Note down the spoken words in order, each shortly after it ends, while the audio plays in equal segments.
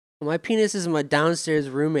Well, my penis is my downstairs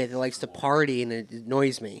roommate that likes to party and it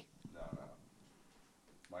annoys me. No.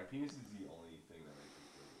 My penis is the only thing that makes me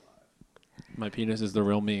feel alive. My penis is the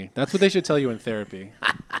real me. That's what they should tell you in therapy.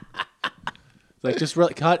 Like, just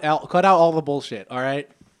cut out all the bullshit. All right.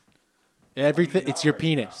 Everything. It's your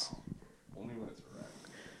penis. Only when it's erect.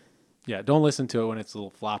 Yeah. Don't listen to it when it's a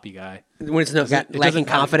little floppy guy. When it's lacking doesn't-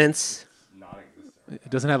 confidence. Non-existent.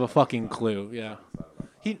 It doesn't have a fucking clue. Yeah.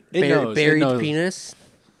 It knows. Buried It knows. penis.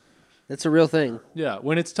 That's a real thing. Yeah.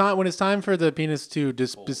 When it's time for the penis to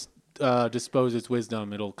dispose its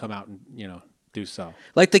wisdom, it'll come out and do so.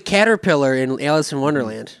 Like the caterpillar in Alice in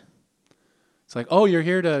Wonderland. It's like, oh, you're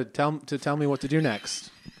here to tell me what to do next.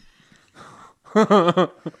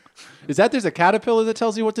 Is that there's a caterpillar that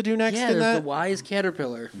tells you what to do next? Yeah, in there's that? the wise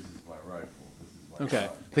caterpillar. This is my rifle. This is my Okay.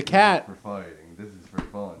 gun. The cat. This is for fighting. This is for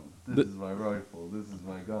fun. This is my rifle. This is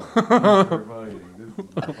my gun. This is for fighting. This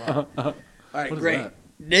is my fun. All right, What is great. that?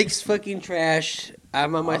 Nick's fucking trash.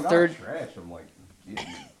 I'm on my I'm third. not trash. I'm like,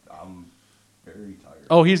 I'm very tired.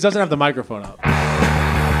 Oh, he doesn't have the microphone up.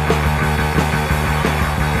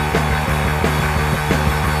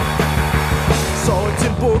 Saw it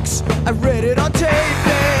in books, I read it on TV.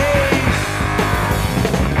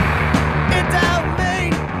 It don't mean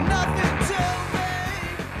nothing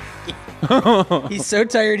to me. He's so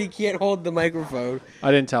tired he can't hold the microphone. I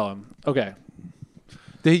didn't tell him. Okay.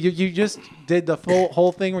 You just did the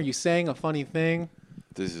whole thing where you sang a funny thing.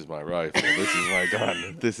 This is my rifle. This is my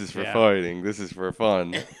gun. This is for Yeah. fighting. This is for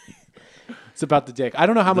fun. It's about the dick. I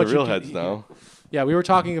don't know how The much real you can- heads know. Yeah, we were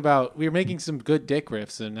making some good dick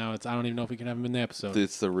riffs, and now I don't even know if we can have them in the episode.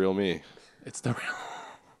 It's the real me. It's the real.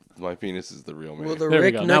 My penis is the real me. Well, the There we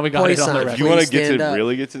Rick go. Now we got it on the Poisson, record. if you want to please stand up.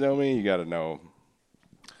 really get to know me, you got to know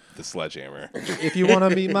the sledgehammer. If you want to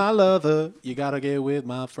meet my lover, you gotta get with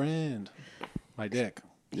my friend, my dick.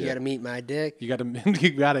 You got to meet my dick. You gotta I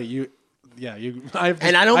have this,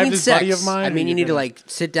 And I don't have mean this sex. buddy of mine. I who mean, you you're need to gonna like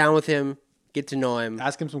sit down with him, get to know him,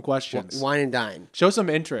 ask him some questions. wine and dine. Show some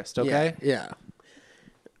interest, okay? Yeah.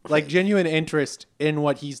 Like genuine interest in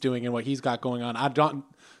what he's doing and what he's got going on. I don't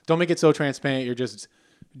make it so transparent. You're just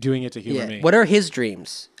doing it to humor Yeah. me. What are his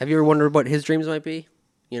dreams? Have you ever wondered what his dreams might be?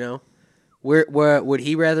 You know, where would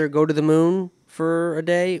he rather go to the moon for a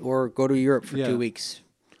day or go to Europe for Yeah. 2 weeks?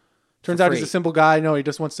 Turns for out he's free? a simple guy. No, he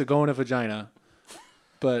just wants to go in a vagina.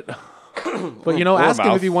 But Or ask a him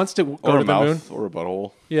mouth. if he wants to go Or to a the moon. mouth. Or a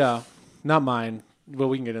butthole. Yeah, not mine. Well,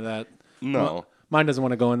 we can get into that. No. Mine doesn't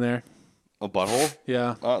want to go in there. A butthole?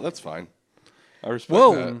 Yeah, That's fine. I respect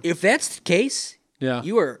Whoa! that. If that's the case, yeah.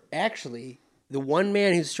 you are actually the one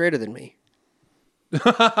man who's straighter than me.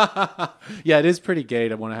 Yeah, it is pretty gay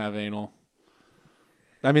to want to have anal.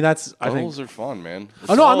 I mean, that's. I think. Buttholes are fun, man.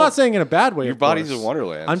 Oh no, I'm not saying in a bad way. Your of body's course. a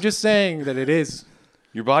wonderland. I'm just saying that it is.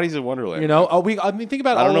 Your body's a wonderland. You know, I mean, think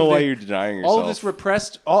about. I don't all know of why the- you're denying yourself. all of this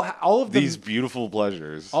repressed. All of these beautiful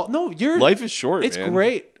pleasures. No, you're. Life is short. It's man.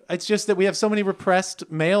 great. It's just that we have so many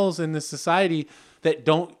repressed males in this society that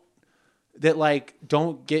don't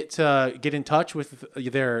get to get in touch with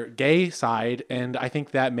their gay side, and I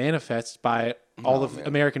think that manifests by all of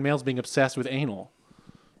American males being obsessed with anal.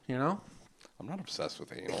 You know? I'm not obsessed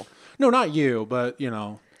with anal. No, not you, but you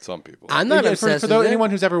know. Some people. I'm not Yeah, obsessed for with it. anyone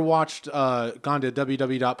who's ever watched, gone to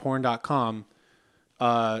www.porn.com,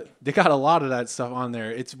 they got a lot of that stuff on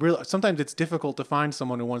there. It's real. Sometimes it's difficult to find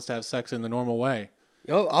someone who wants to have sex in the normal way.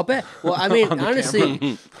 Oh, I'll bet. Well, I mean,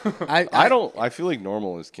 honestly, I don't. I feel like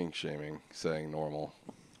normal is kink shaming. Saying normal.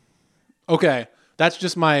 Okay, that's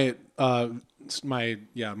just my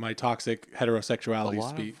my toxic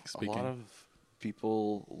heterosexuality speaking. A lot of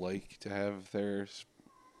people like to have their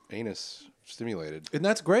anus stimulated. And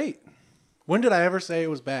that's great. When did I ever say it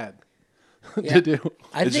was bad Yeah. to do?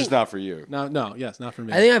 I It's think just not for you. No, yes, not for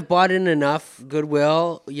me. I think I've bought in enough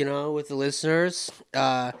goodwill, with the listeners,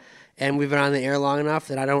 and we've been on the air long enough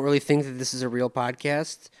that I don't really think that this is a real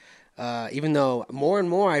podcast. Even though more and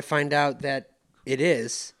more I find out that it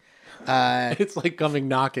is. It's like coming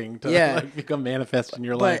knocking to Yeah. like become manifest in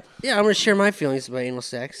your But life. yeah, I'm going to share my feelings about anal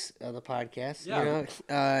sex on the podcast. Yeah.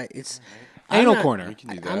 It's Anal I'm not- corner. You can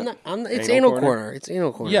do that. It's Anal anal corner? corner. It's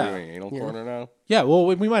anal corner. Yeah. We're doing anal corner now. Yeah, well,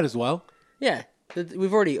 we might as well. Yeah.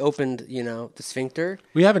 We've already opened, the sphincter.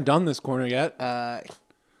 We haven't done this corner yet.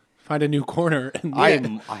 Find a new corner.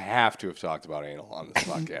 And I have to have talked about anal on this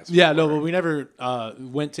podcast. yeah, no, but we never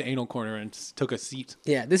went to anal corner and took a seat.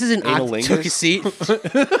 Yeah, this is an Analingus? took a seat.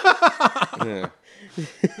 Yeah.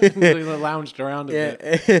 We lounged around a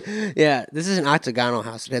bit. Yeah. Yeah, this is an octagonal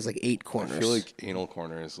house. It has like 8 corners. I feel like anal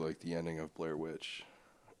corner is like the ending of Blair Witch.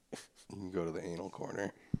 You can go to the anal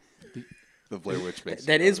corner. The Blair Witch makes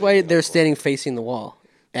that is why they're standing facing the wall,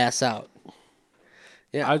 ass out.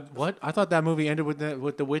 Yeah. What? I thought that movie ended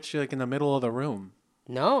with the witch like in the middle of the room.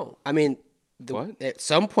 No, I mean, What? at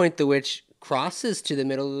some point the witch crosses to the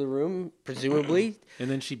middle of the room, presumably. And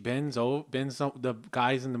then she bends the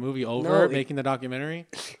guys in the movie over, No, making the documentary.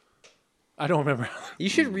 I don't remember. You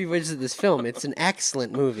should revisit this film. It's an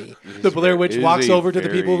excellent movie. The Blair Witch It is walks a over to the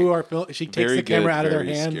people very- who are filming. She takes Very the camera good, out of their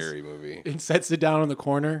very hands Scary movie. and sets it down in the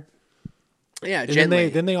corner. Yeah, And gently.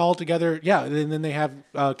 then they all together, and then they have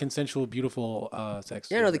consensual, beautiful sex.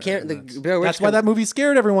 Yeah, no, together, the and Blair Witch that's why comes- that movie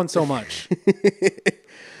scared everyone so much.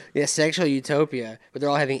 Yeah, sexual utopia, but they're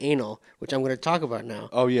all having anal, which I'm going to talk about now.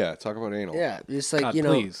 Oh yeah, talk about anal. Yeah, it's like, God, you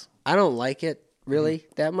know, please. I don't like it really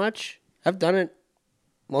that much. I've done it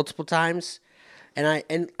multiple times, and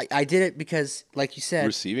I did it because, like you said,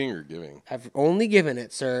 Receiving or giving? I've only given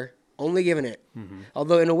it, sir. Only given it.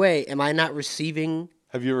 Although, in a way, am I not receiving?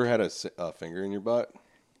 Have you ever had a finger in your butt?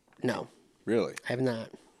 No, Really? I have not.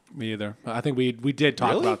 Me either. I think we did talk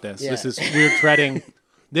Really? about this. Yeah. This is we're treading.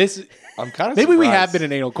 This I'm kind of maybe we have been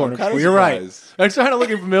in anal corner. kinda before. You're right. surprised. I'm starting to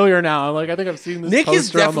looking familiar now. I'm like, I think I've seen this. Nick has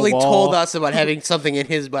poster on the definitely wall. told us about having something in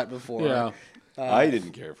his butt before. Yeah. I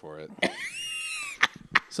didn't care for it.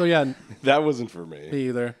 So yeah, That wasn't for me. me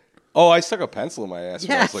either. Oh, I stuck a pencil in my ass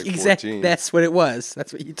when I Yeah, was like 14. exactly. That's what it was.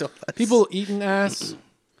 That's what you told us. People eating ass.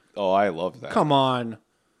 Oh, I love that. Come on.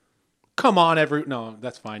 No,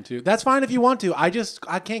 that's fine too. That's fine if you want to. I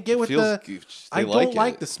can't get with Feels the. good. I They don't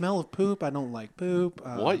like it. the smell of poop. I don't like poop.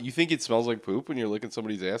 What? You think it smells like poop when you're licking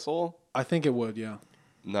somebody's asshole? I think it would. Yeah.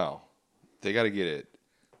 No. They got to get it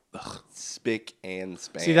spick and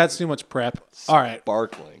span. See, that's too much prep. All right,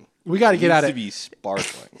 Sparkling. we got to get out Needs of. to be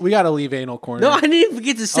sparkling. We got to leave anal corner. No, I didn't even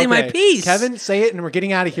get to say my Okay, piece. Kevin, say it, and we're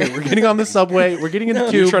getting out of here. We're getting on the subway. We're getting in the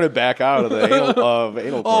You're tube. trying to back out of the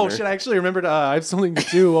anal Oh corner. shit! I actually remembered. I have something to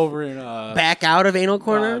do over in Back out of anal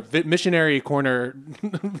corner? missionary corner,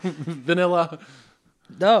 vanilla.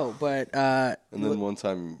 No, but And then one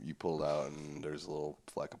time you pulled out and there's a little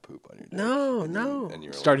fleck of poop on your dick. No, And no. And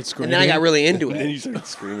you're Started like, screaming. and then I got really into and then it. you started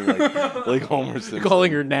screaming like Homer Simpson.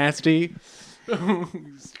 calling her nasty.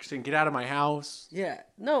 Saying, "Get out of my house." Yeah,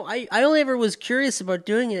 no, I only ever was curious about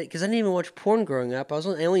doing it because I didn't even watch porn growing up.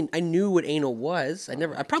 I knew what anal was.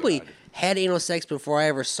 I probably had anal sex before I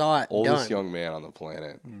ever saw it Oldest done. young man on the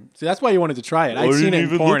planet. See, that's why you wanted to try it. I'd seen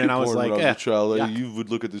it in porn, and I was like, when I was a child. yuck. You would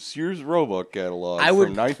look at the Sears Roebuck catalog I would-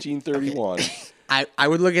 from 1931. I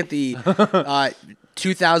would look at the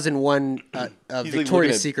 2001 looking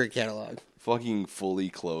Victoria's at- Secret catalog. Fucking fully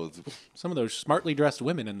clothed. Some of those smartly dressed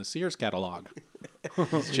women in the Sears catalog.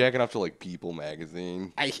 He's jacking off to like People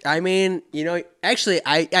magazine. I mean, you know, actually,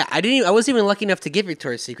 I wasn't even lucky enough to get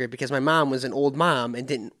Victoria's Secret because my mom was an old mom and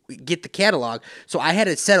didn't get the catalog. So I had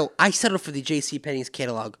to settle. I settled for the J.C. Penney's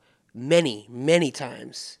catalog many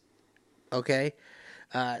times. Okay,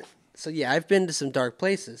 so yeah, I've been to some dark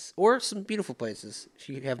places or some beautiful places. If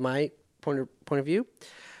you have my point of view,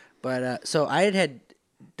 but so I had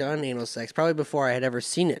done anal sex probably before I had ever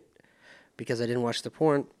seen it because I didn't watch the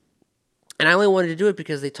porn. And I only wanted to do it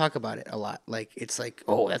because they talk about it a lot. Like, it's like,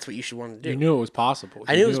 oh, that's what you should want to do. You knew it was possible.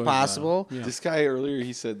 I knew it was possible. yeah. This guy earlier,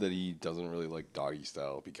 he said that he doesn't really like doggy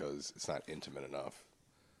style because it's not intimate enough.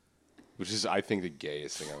 Which is, I think, the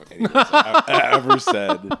gayest thing I've ever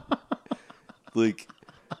said. Like,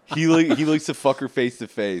 he likes to fuck her face to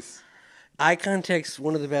face. Eye contact's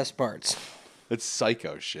one of the best parts. That's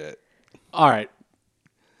psycho shit. All right.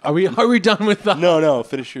 Are we done with the? No,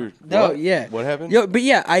 finish your. No, what? yeah. What happened? Yo, but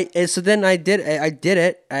yeah, so then I did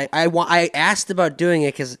it. I asked about doing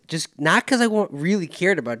it not because I really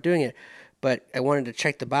cared about doing it, but I wanted to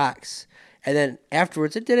check the box. And then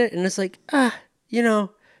afterwards I did it, and it's like, you know,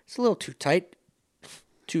 it's a little too tight.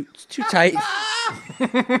 It's too tight.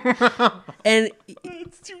 And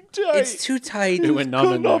It's too tight. it's too tight. It went numb in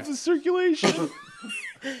Cutting there. off the circulation.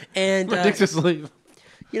 And Dick's asleep.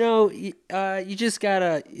 you know, you just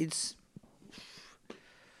gotta. It's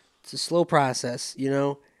a slow process, you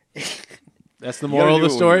know. That's the You gotta moral of do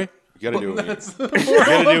the it story. You gotta do it. You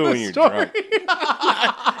gotta do it when you're drunk.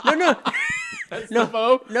 No,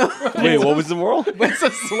 Wait, what was the moral? It's a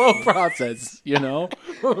slow process, you know.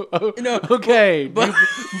 no. Okay,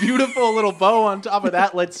 beautiful little bow on top of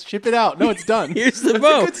that. Let's ship it out. No, it's done. Here's the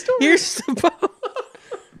bow. Here's the bow.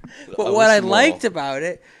 But was what I small. liked about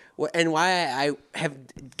it, and why I have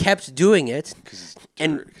kept doing it, 'Cause it's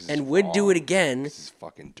and dirt, 'cause it's and would do wrong. it again. This is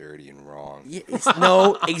fucking dirty and wrong. It's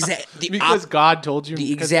no exact. Because God told you.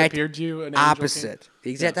 the because it exact appeared to you an angel opposite.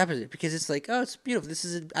 The exact opposite. Because it's like, oh, it's beautiful.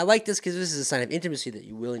 I like this because this is a sign of intimacy that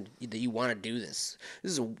you want to do this.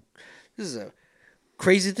 This is a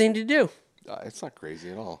crazy thing to do. It's not crazy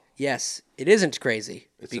at all. Yes, it isn't crazy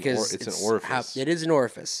It's because an orifice. it is an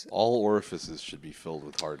orifice. All orifices should be filled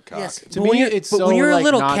with hard cock. Yes. To But me, when you're- it's but so when you're a like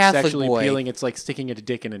little not Catholic sexually boy- appealing. It's like sticking a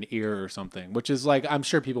dick in an ear or something, which is like I'm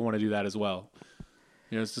sure people want to do that as well.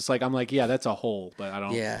 You know, it's just like I'm like, yeah, that's a hole, but I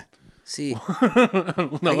don't. Yeah. See,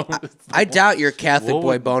 No. I doubt you're Catholic What boy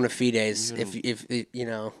would- bona fides if you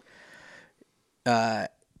know,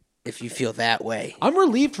 if you feel that way. I'm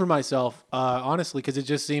relieved for myself, honestly, because it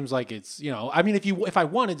just seems like it's, you know, I mean, if I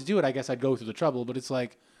wanted to do it, I guess I'd go through the trouble, but it's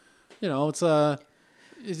like, you know, it's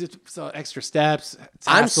extra steps. It's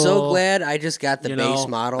I'm so hassle, glad I just got the you base know,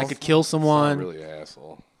 model. I could kill It's not someone. really an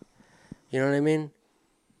asshole. You know what I mean?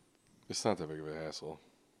 It's not that big of a hassle.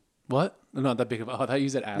 What? Not that big of a. Oh, I thought you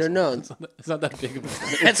said asshole. no. It's not that big of a.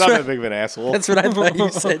 It's not that big of an asshole. That's what I thought you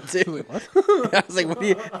said too. I was like, "What are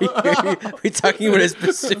you? Are we talking about a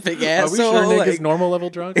specific Are we asshole?" sure Nick Like- is normal level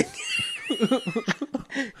drunk?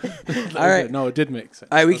 all right, No, it did make sense.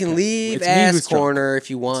 all right. We can Okay. leave It's me ass who's drunk. corner if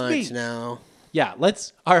you me. want now. Yeah,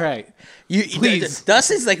 let's. All right. Please.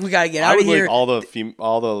 Dustin's like, we gotta get I out would of here. like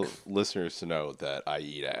all the listeners to know that I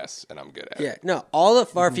eat ass and I'm good at Yeah, it. no. All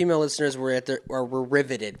of our female listeners were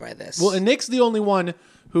riveted by this. Well, and Nick's the only one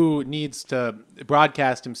who needs to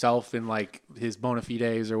broadcast himself in like his bona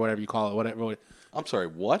fides or whatever you call it. Whatever I'm sorry,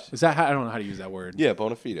 what? is that? I don't know how to use that word. Yeah,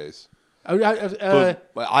 bona fides.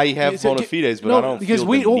 But But I have so bona ca- fides, but no, I don't because feel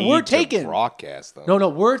we- the well, need we're to taken. broadcast them. no,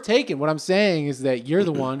 we're taken. What I'm saying is that you're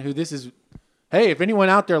the one who this is. Hey, if anyone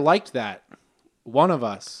out there liked that, one of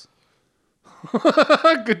us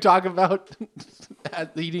could talk about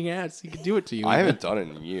eating ass. He could do it to you. I haven't done it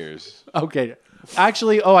in years. Okay.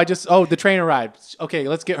 Actually, the train arrived. Okay,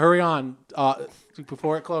 let's hurry on.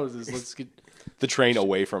 Before it closes, let's get The train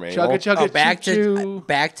away from anal. chugga back choo-choo.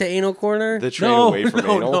 to anal corner. The train away from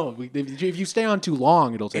anal. No. If you stay on too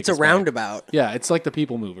long, it'll take It's a us back. roundabout. Yeah, it's like the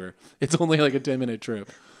People Mover. It's only like a 10-minute trip,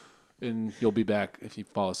 and you'll be back if you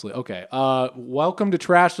fall asleep. Okay. Welcome to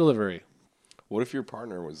Trash Delivery. What if your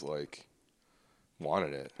partner was like,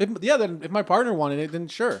 wanted it? Then if my partner wanted it, then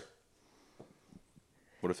sure.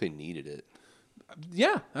 What if they needed it?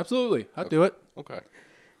 Yeah, absolutely. I'd do it. Okay.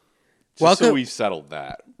 Just Welcome- so we've settled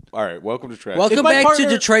that. All right. Welcome to Trash. Welcome If my back partner-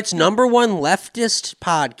 to Detroit's #1 leftist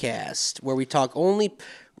podcast, where we talk only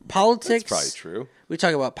politics. That's probably true. We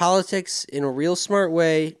talk about politics in a real smart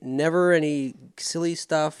way. Never any silly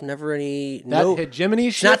stuff. Never any That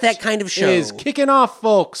hegemony shit not that kind of show. is kicking off,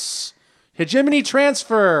 folks. Hegemony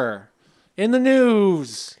transfer in the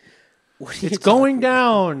news. What are you It's going talking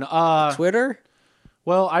down. about? Twitter.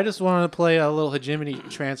 Well, I just wanted to play a little hegemony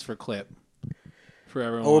transfer clip for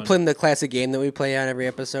everyone. Oh, we're playing the classic game that we play on every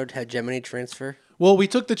episode, Hegemony Transfer. Well, we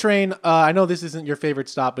took the train. I know this isn't your favorite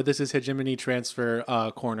stop, but this is hegemony transfer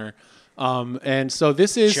corner. And so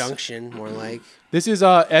this is Junction, more like. This is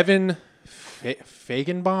Evan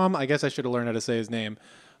Fagenbaum. I guess I should have learned how to say his name.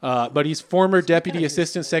 But he's former Deputy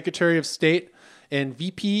Assistant Secretary of State and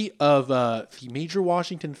VP of the major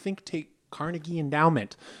Washington think tank Carnegie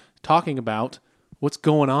Endowment, talking about what's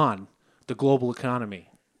going on, the global economy.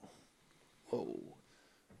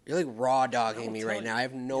 You're like raw dogging me right now. I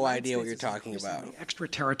have no idea what you're talking about.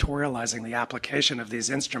 Extraterritorializing the application of these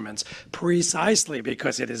instruments precisely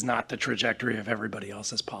because it is not the trajectory of everybody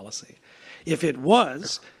else's policy. If it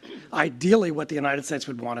was, ideally what the United States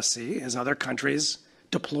would want to see is other countries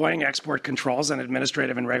deploying export controls and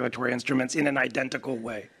administrative and regulatory instruments in an identical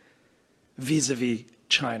way vis-a-vis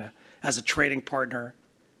China as a trading partner,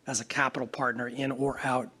 as a capital partner in or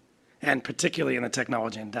out, and particularly in the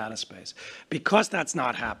technology and data space. Because that's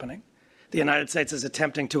not happening, the United States is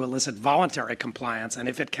attempting to elicit voluntary compliance, and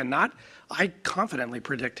if it cannot, I confidently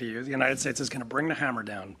predict to you the United States is going to bring the hammer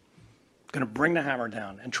down,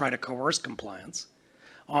 and try to coerce compliance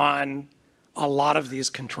on a lot of these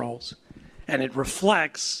controls. And it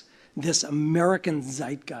reflects this American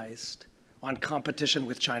zeitgeist on competition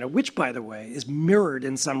with China, which, by the way, is mirrored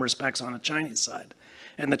in some respects on the Chinese side.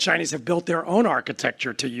 And the Chinese have built their own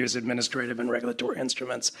architecture to use administrative and regulatory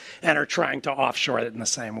instruments and are trying to offshore it in the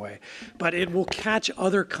same way. But it will catch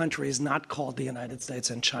other countries not called the United States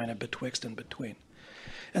and China betwixt and between.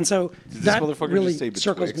 And so that motherfucker really just say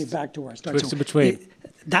circles me betwixt? back to our start. Betwixt So and between.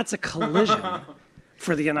 that's a collision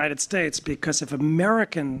for the United States because if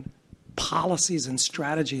American policies and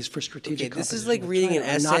strategies for strategic Okay, this is competition like with reading an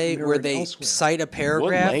China are not essay where mirrored they elsewhere. cite a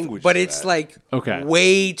paragraph, language but is it's that? like Okay.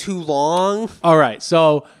 way too long. All right,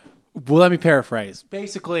 so let me paraphrase.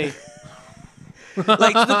 Basically,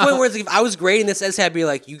 Like to the point where it's like, if I was grading this essay, I'd be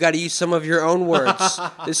like, you got to use some of your own words.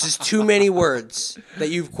 This is too many words that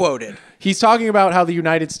you've quoted. he's talking about how the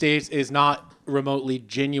United States is not remotely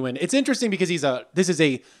genuine. It's interesting because this is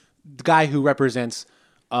a guy who represents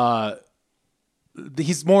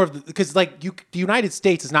he's more of because the United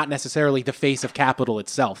States is not necessarily the face of capital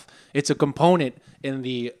itself. It's a component in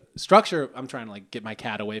the structure. I'm trying to get my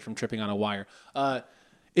cat away from tripping on a wire.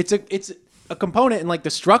 It's a component in the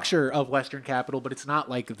structure of Western capital, but it's not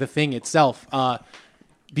the thing itself.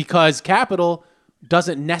 Because capital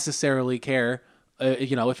doesn't necessarily care,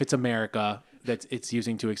 if it's America that it's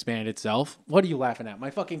using to expand itself. What are you laughing at?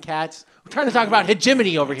 My fucking cats? We're trying to talk about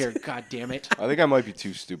hegemony over here. God damn it. I think I might be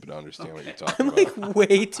too stupid to understand what you're talking about.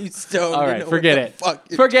 Way too stoned. All to right, know forget what it. the fuck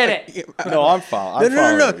you're Forget talking it. about. No, I'm following.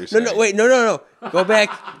 No. Wait, no. Go back.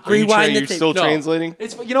 Are you Rewind the you're tape. still No. translating?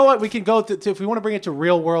 It's you know what we can go to if we want to bring it to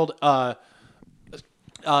real world. A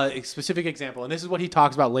specific example, and this is what he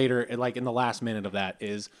talks about later, in the last minute of that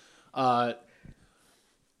is,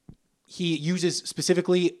 he uses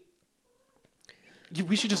specifically.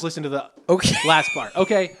 We should just listen to the last part,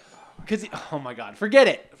 okay? Because oh my god, forget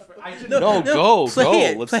it. No, go. play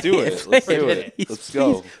it, Let's play do it, it. play Let's it. do it. Please, Let's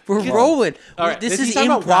go. We're rolling. All right, This he's is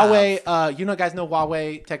talking improv. about Huawei. Guys know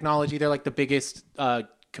Huawei technology. They're the biggest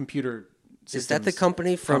computer. Is that the systems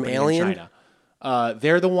company from company in Alien? China.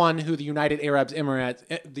 They're the one who the United Arab Emirates,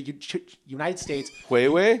 United States.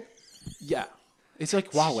 Huawei? Yeah, it's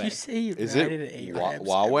like Huawei. You say Is United it Arabs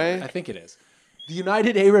Huawei? I think it is. The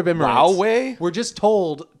United Arab Emirates. Huawei? We're just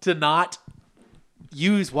told to not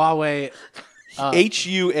use Huawei.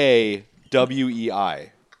 HUAWEI.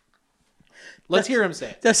 Let's hear him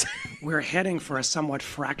say it. That's We're heading for a somewhat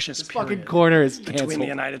fractious Fucking period corner is between the canceled.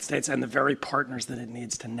 United States and the very partners that it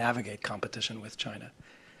needs to navigate competition with China.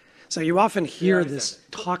 So you often hear this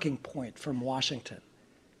talking point from Washington.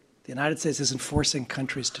 The United States isn't forcing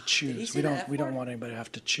countries to choose. We don't want anybody to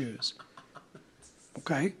have to choose.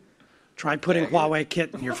 Okay? Try putting Huawei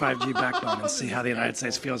kit in your 5G backbone and see how the United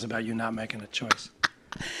States feels about you not making a choice.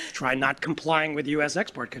 Try not complying with U.S.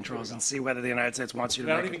 export controls and see whether the United States wants you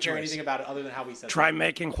to I don't make a even care choice. anything about it other than how we said Try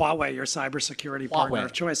making Huawei your cybersecurity partner Huawei.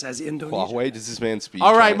 of choice as Indonesia. Huawei? Does this man speak?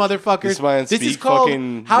 All right, Chinese? motherfuckers. This man This is speak called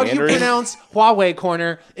fucking how do you Mandarin? pronounce Huawei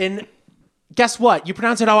corner. And guess what? You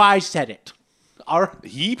pronounce it how I said it. All right.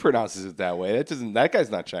 He pronounces it that way. That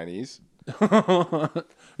guy's not Chinese.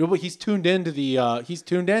 No, but he's tuned into the. He's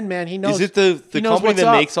tuned in, man. He knows. Is it the he knows company what's that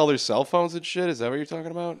up. makes all their cell phones and shit? Is that what you're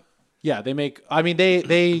talking about? Yeah, they make. I mean,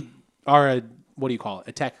 they are a what do you call it?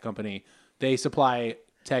 A tech company. They supply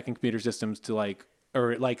tech and computer systems to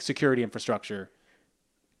security infrastructure.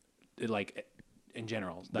 In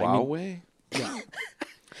general. I mean, Huawei?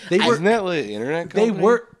 they were. Isn't that like an internet They company?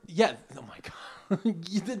 were. Yeah. Oh my god.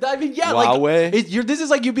 I mean, yeah. Huawei? This is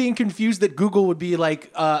like you being confused that Google would be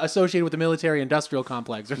associated with the military-industrial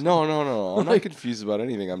complex. Or No. I'm not confused about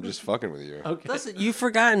anything. I'm just fucking with you. Okay. Listen, you've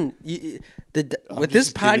forgotten what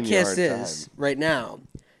this just giving you a podcast hard is time. right now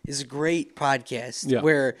is a great podcast Yeah.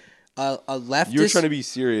 where a leftist You're trying to be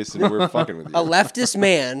serious, and we're fucking with you. a leftist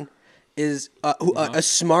man is a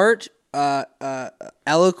smart,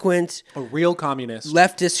 eloquent A real communist.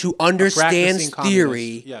 leftist who understands Practicing communist.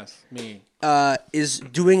 theory Yes, me. is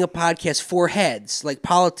doing a podcast for heads, like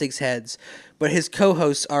politics heads, but his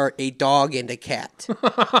co-hosts are a dog and a cat.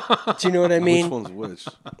 Do you know what I mean? Which one's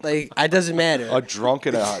which? Like, it doesn't matter. A drunk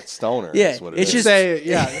and a stoner. Yeah, is what it it's is. just- Say,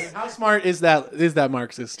 yeah. How smart is that? Is that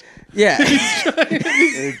Marxist? Yeah.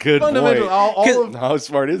 Good Fundamental. point. All of, How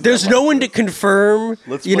smart is There's that no one to Marxist? confirm.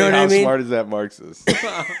 Let's you know play what how I mean? smart is that Marxist?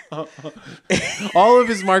 all of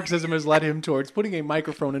his Marxism has led him towards putting a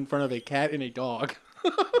microphone in front of a cat and a dog.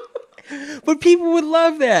 But people would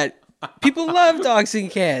love that. People love dogs and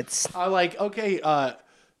cats. I like. Okay,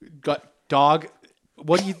 dog.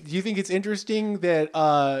 What do you think? It's interesting that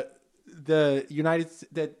the United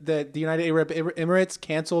Arab Emirates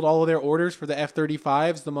canceled all of their orders for the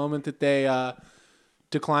F-35s the moment that they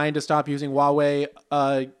declined to stop using Huawei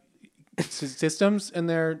systems in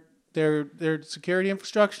their security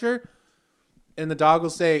infrastructure, and the dog will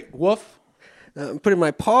say "woof." I'm putting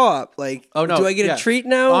my paw up. Like, Oh no! do I get yeah. a treat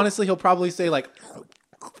now? Honestly, he'll probably say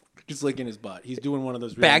just licking his butt. He's doing one of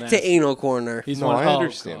those. Real Back to nasty- anal corner. He's No, one, I oh,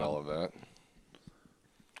 understand God. all of that.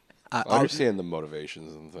 I I'll, understand the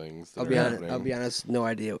motivations and things. That I'll are be honest. happening. I'll be honest. No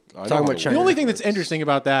idea. I know Talking how about to China. The only thing that's interesting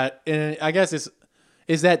about that, and I guess,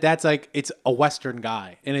 is that that's it's a Western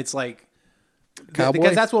guy, and it's Cowboy?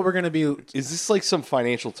 because that's what we're gonna be. Is this like some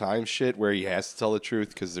Financial Times shit where he has to tell the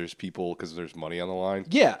truth because there's money on the line,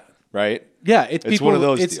 Yeah, right? yeah. It's people. one of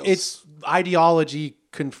those it's deals. it's ideology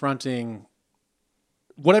confronting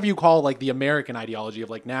whatever you call the American ideology of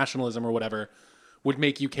nationalism or whatever would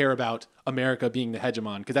make you care about America being the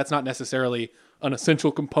hegemon because that's not necessarily an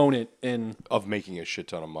essential component in Of making a shit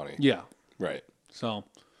ton of money. yeah. Right. So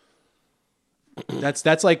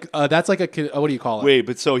that's like a what do you call it? Wait,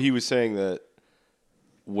 but so he was saying that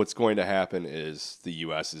what's going to happen is the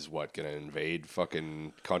U.S. is going to invade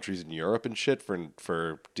fucking countries in Europe and shit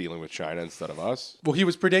for dealing with China instead of us. Well, he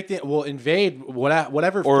was predicting. Well, invade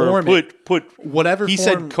whatever Or form. put whatever. he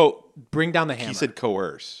form, said bring down the hammer. he said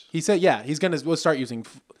coerce. He said, yeah, he's gonna. We'll start using.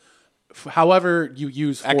 However you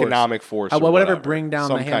use force. Economic force or whatever, whatever. bring down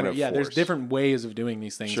Some the hammer. kind of Yeah, there's force. different ways of doing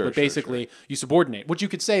these things, Sure, but sure, basically you subordinate. What you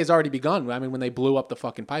could say has already begun. I mean, when they blew up the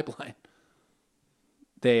fucking pipeline,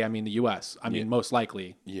 I mean the U.S. I mean, most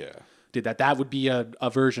likely Yeah. did that. That would be a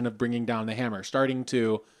version of bringing down the hammer, starting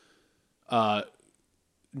to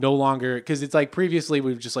no longer, because it's like previously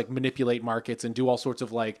we would just like manipulate markets and do all sorts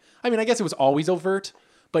of like, I mean, I guess it was always overt,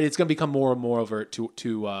 but it's going to become more and more overt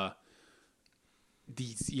to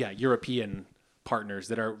these European partners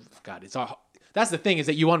that are, God, it's all. That's the thing, is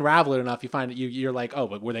that you unravel it enough, you find that you're like, oh,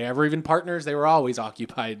 but were they ever even partners? They were always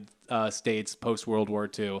occupied states post World War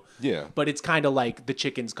II. Yeah. But it's kind of like the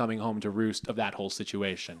chickens coming home to roost of that whole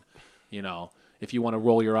situation. You know, if you want to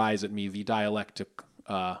roll your eyes at me, the dialectic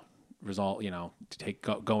result, you know, to take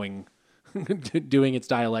going, doing its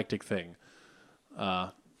dialectic thing.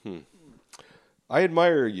 I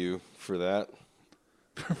admire you for that.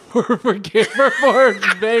 for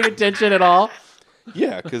paying attention at all.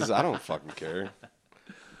 Yeah, because I don't fucking care.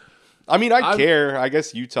 I mean, I care. I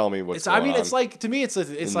guess you tell me what's going on. It's like, to me, it's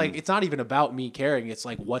like, it's not even about me caring. It's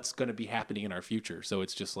like what's going to be happening in our future. So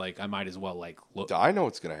it's just like, I might as well like look. I know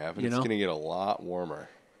what's going to happen. You It's know? going to get a lot warmer.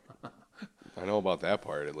 I know about that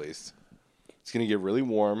part, at least. It's going to get really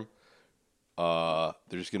warm.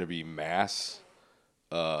 There's going to be mass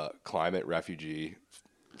climate refugee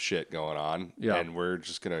shit going on. Yeah. And we're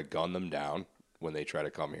just going to gun them down when they try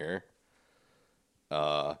to come here.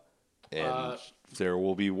 And there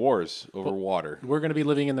will be wars over water. We're going to be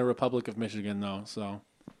living in the Republic of Michigan, though, so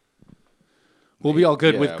we'll be all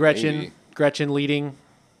good with Yeah, Gretchen. maybe. Gretchen leading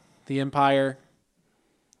the empire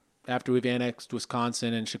after we've annexed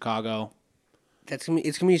Wisconsin and Chicago. It's gonna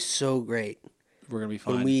be so great We're going to be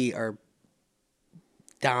when fine. we are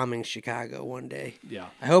doming Chicago one day. Yeah.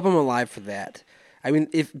 I hope I'm alive for that. I mean,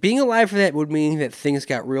 if being alive for that would mean that things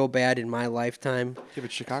got real bad in my lifetime, Yeah,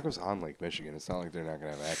 but Chicago's on Lake Michigan. It's not like they're not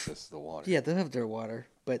going to have access to the water. yeah, they'll have their water,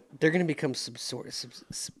 but they're going to become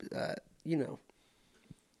you know,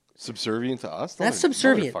 Subservient to us? No, not they're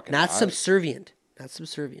subservient, fucking not not. subservient, not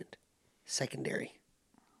subservient, secondary.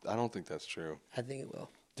 I don't think that's true. I think it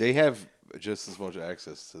will. They have just as much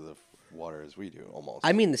access to the water as we do, almost.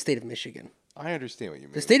 I mean, the state of Michigan. I understand what you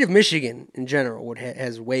mean. The state of Michigan in general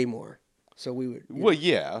has way more. So we would. Well,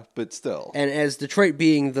 yeah, but still. And as Detroit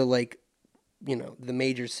being the the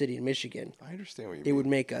major city in Michigan, I understand what you it mean. would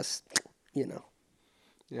make us, Yeah,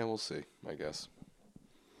 we'll see, I guess.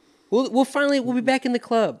 we'll be back in the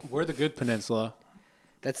club. We're the good peninsula.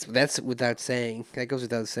 That's without saying. That goes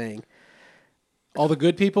without saying. All the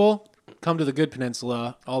good people come to the good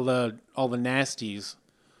peninsula. All the nasties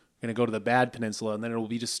are going to go to the bad peninsula, and then it will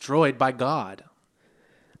be destroyed by God.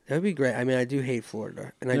 That would be great. I mean, I do hate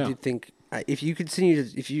Florida, and I Yeah. do think if you continue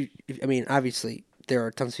to, I mean, obviously there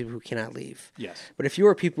are tons of people who cannot leave. Yes. But if you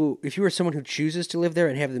are someone who chooses to live there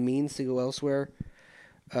and have the means to go elsewhere,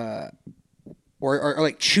 or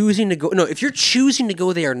like choosing to go, no, if you're choosing to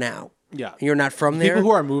go there now, Yeah. and you're not from there, People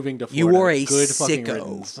who are moving to Florida. you are a good fucking sicko.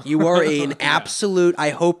 riddance. You are an absolute. I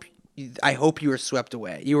hope you are swept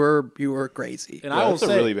away. You were crazy. And Yeah, I will that's a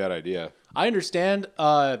say, really bad idea. I understand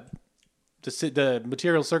the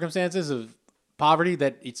material circumstances of poverty,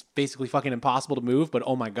 that it's basically fucking impossible to move. But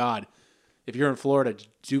oh my God, if you're in Florida,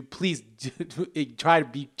 please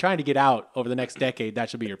trying to get out over the next decade. That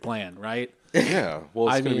should be your plan, right? Yeah, well,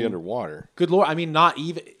 it's I going to be mean- underwater. Good Lord, I mean, not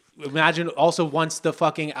even. Imagine also once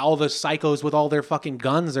all the psychos with all their fucking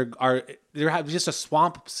guns are there just a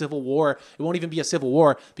swamp civil war. It won't even be a civil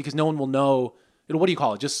war because no one will know. What do you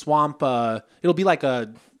call it? Just swamp. It'll be like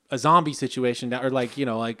a zombie situation, or like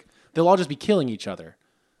they'll all just be killing each other.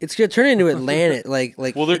 It's gonna turn into Atlantis, like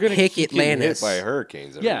Well, they're going to Hick keep getting hit Atlantis. by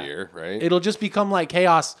hurricanes every year, right? It'll just become like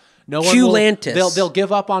chaos. No one will. Q-lantis. They'll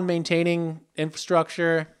give up on maintaining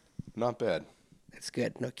infrastructure. Not bad. It's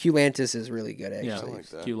good. No, Q-lantis is really good actually. Yeah, like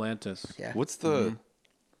that. Q-lantis. Yeah. What's the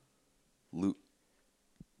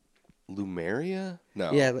Lumeria?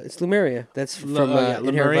 No. Yeah, it's Lemuria. That's from Inherent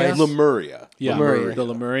Lemuria? Vice. Lemuria. Yeah, Lemuria. the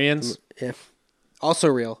Lemurians. Yeah. Also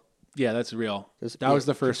real. Yeah, that's real. Those- That was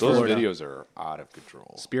the first Those Florida. videos are out of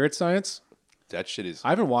control. Spirit science. That shit is I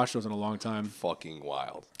haven't watched those in a long time. fucking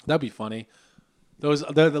wild. That'd be funny. The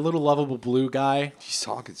little lovable blue guy. He's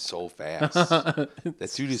talking so fast.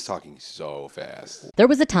 That dude is talking so fast. There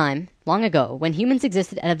was a time, long ago, when humans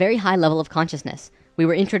existed at a very high level of consciousness. We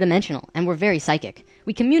were interdimensional and were very psychic.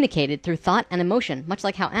 We communicated through thought and emotion, much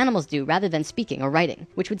like how animals do rather than speaking or writing,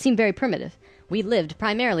 which would seem very primitive. We lived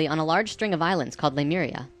primarily on a large string of islands called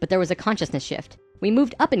Lemuria, but there was a consciousness shift. We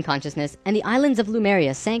moved up in consciousness, and the islands of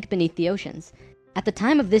Lemuria sank beneath the oceans. At the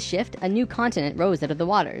time of this shift, a new continent rose out of the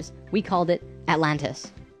waters. We called it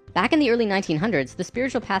Atlantis. Back in the early 1900s, the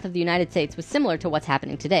spiritual path of the United States was similar to what's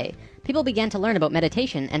happening today. People began to learn about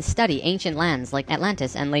meditation and study ancient lands like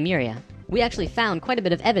Atlantis and Lemuria. We actually found quite a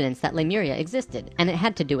bit of evidence that Lemuria existed, and it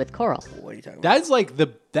had to do with coral. What are you talking about? That's like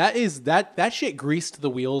that shit greased the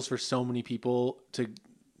wheels for so many people to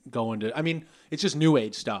go into. I mean, it's just new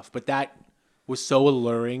age stuff, but that was so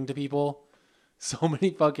alluring to people. So many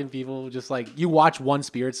fucking people just like, you watch one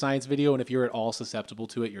spirit science video, and if you're at all susceptible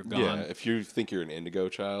to it, you're gone. Yeah, if you think you're an indigo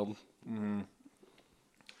child.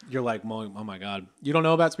 You're like, oh my God. You don't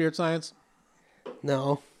know about spirit science?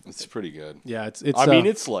 No. It's pretty good. Yeah, it's I mean,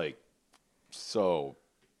 it's like so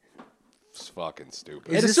fucking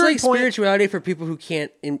stupid. Is At a this certain like point- spirituality for people who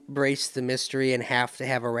can't embrace the mystery and have to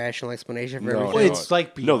have a rational explanation for No, everything? Well, it's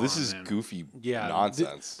like no, beyond, this is man. goofy Yeah,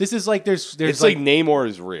 nonsense. This is like there's it's like Namor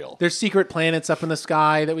is real. there's secret planets up in the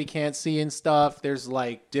sky that we can't see and stuff. There's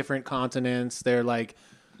like different continents. They're like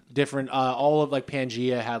different. All of like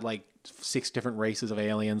Pangea had like 6 different races of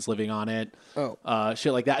aliens living on it. Oh.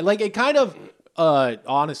 Shit like that. Like it kind of,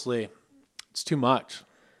 honestly, it's too much.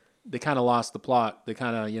 They kind of lost the plot. They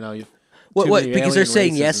kind of, What? too many Because they're alien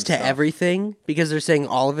saying races yes and to stuff. everything? Because they're saying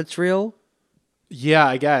all of it's real? Yeah,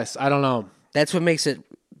 I guess. I don't know. That's what makes it.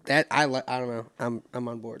 I don't know. I'm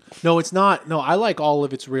on board. No, it's not. No, I like all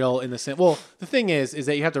of it's real in the sense. Well, the thing is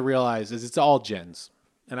that you have to realize is it's all gens,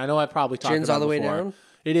 and I know I probably talked Gens about all the way before. down?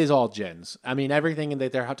 It is all gens. I mean, everything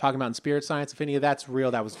that they're talking about in spirit science, if any of that's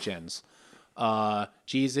real, that was gens.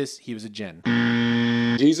 Jesus, he was a gen.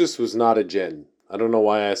 Jesus was not a djinn. I don't know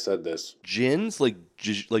why I said this. Jinns like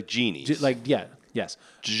genies. Yes,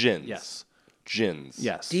 Jinns. yes, Jinns.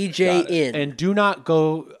 yes. DJ Got it. in. And do not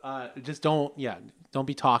go. Just don't. Yeah, don't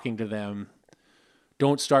be talking to them.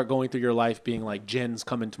 Don't start going through your life being like, gens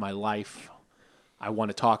come into my life. I want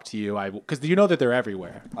to talk to you. Because you know that they're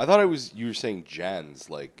everywhere. I thought you were saying Jens,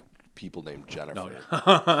 like people named Jennifer.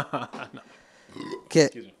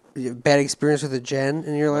 Okay. Bad experience with a gen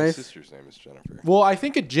in your My life? sister's name is Jennifer. Well, I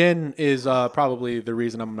think a gin is probably the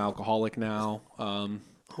reason I'm an alcoholic now. Oh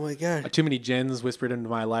my god. Too many gins whispered into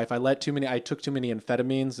my life. I took too many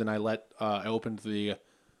amphetamines, and I opened the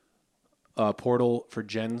portal for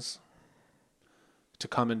gins to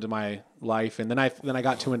come into my life, and then I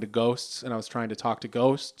got too into ghosts, and I was trying to talk to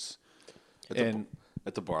ghosts.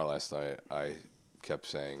 At the bar last night, I kept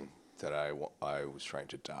saying that I was trying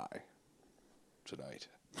to die tonight.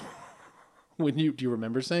 Do you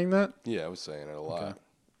remember saying that? Yeah, I was saying it a lot.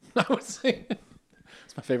 I was saying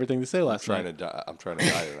it's my favorite thing to say last night. I'm trying to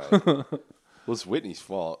die tonight. Well, it's Whitney's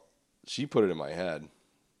fault. She put it in my head,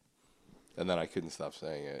 and then I couldn't stop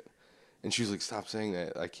saying it. And she was like, "Stop saying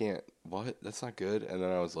that. I can't. What? That's not good." And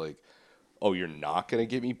then I was like, "Oh, you're not gonna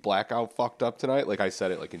get me blackout fucked up tonight?" Like I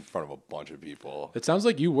said it like in front of a bunch of people. It sounds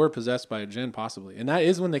like you were possessed by a jinn, possibly, and that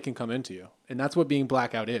is when they can come into you, and that's what being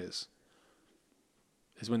blackout is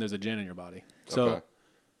when there's a jinn in your body. So Okay.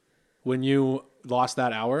 when you lost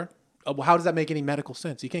that hour, well, how does that make any medical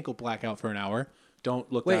sense? You can't go blackout for an hour.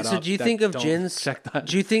 Don't look Wait, that so up. do you think of Don't jinns? Check that.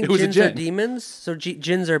 Do you think It was a jinns are jinn. demons? So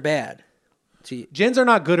jinns are bad. To you. Jinns are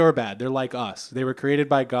not good or bad. They're like us. They were created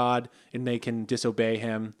by God, and they can disobey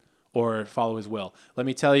Him or follow His will. Let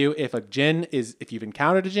me tell you, if you've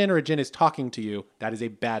encountered a jinn or a jinn is talking to you, that is a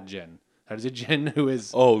bad jinn. That is a jinn who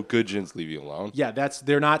is. Oh, good gins leave you alone. Yeah,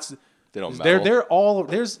 they're not. They don't They're meddle. all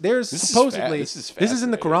there's is supposedly this is this is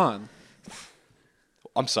in the Quran.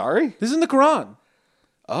 I'm sorry. This is in the Quran.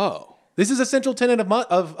 Oh, This is a central tenet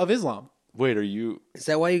of Islam. wait. Are you Is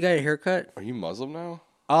that why you got a haircut? Muslim now?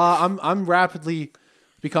 I'm rapidly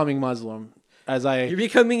becoming Muslim as I You're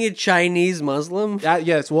becoming a Chinese Muslim?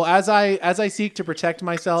 yes. Well, as I seek to protect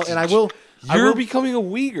myself, and I will becoming a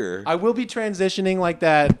Uyghur. I will be transitioning like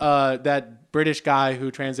that British guy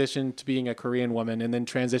who transitioned to being a Korean woman and then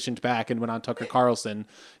transitioned back and went on Tucker Carlson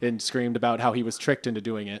and screamed about how he was tricked into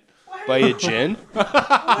doing it. By a jinn? What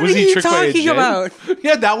Was are he you tricked by a talking jinn? about?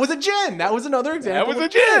 Yeah, that was a jinn. That was another That example. was a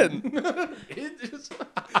jinn.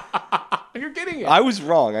 You're getting it. I was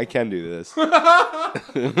wrong. I can do this.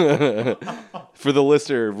 For the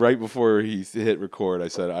listener, right before he hit record, I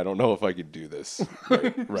said, I don't know if I could do this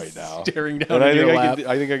right now. Staring down And in your lap.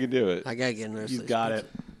 I think I could do it. I gotta get in there. You got it.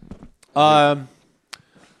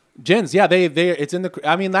 Jinns, yeah, they it's in the.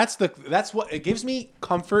 I mean, that's what it gives me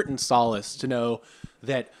comfort and solace to know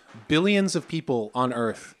that billions of people on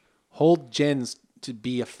Earth hold jinns to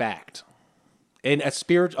be a fact, And a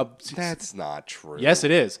spirit of That's not true. yes, it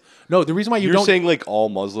is. No, the reason why You're don't saying like all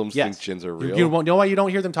Muslims yes. think jinns are You real? know why you don't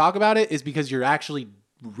hear them talk about it is because you're actually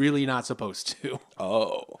really not supposed to.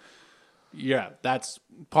 Oh, Yeah, that's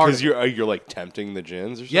part of because it. you're like tempting the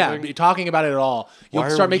jinns or something. Yeah, be talking about it at all. You'll Why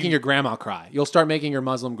are start making we- your grandma cry. You'll start making your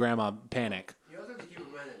Muslim grandma panic. You also have to keep in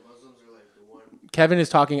mind that Muslims are like the one. Kevin is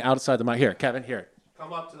talking outside the mic. Here, Kevin, here.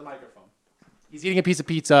 Come up to the microphone. He's eating a piece of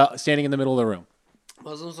pizza, standing in the middle of the room.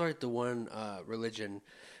 Muslims are like the one religion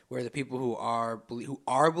where the people who are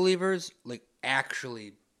believers like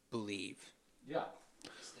actually believe. Yeah.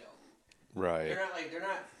 Still, Right. they're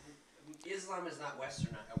not. Islam is not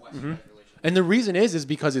Western religion. And the reason is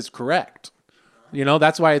because it's correct. You know,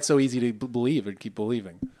 that's why it's so easy to believe and keep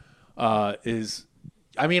believing. I'm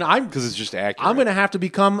Because it's just accurate. I'm going to have to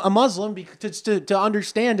become a Muslim to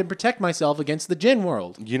understand and protect myself against the jinn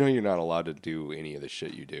world. You know you're not allowed to do any of the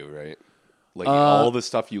shit you do, right? Like all the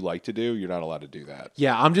stuff you like to do, you're not allowed to do that.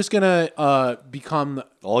 Yeah, I'm just going to become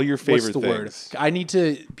All your what's favorite the things. word? I need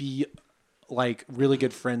to be like really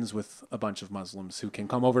good friends with a bunch of Muslims who can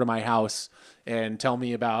come over to my house and tell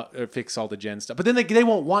me about or fix all the jinn stuff. But then they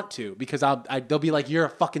won't want to because they'll be like, "You're a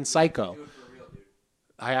fucking psycho."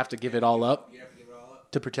 I have to give it all up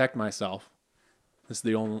to protect myself. That's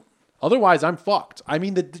the only. Otherwise, I'm fucked. I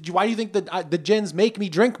mean, why do you think that the jinns make me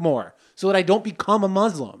drink more so that I don't become a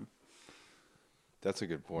Muslim? That's a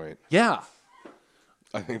good point. Yeah.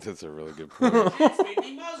 I think that's a really good point.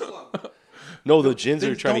 Being Muslim. No, the jinns they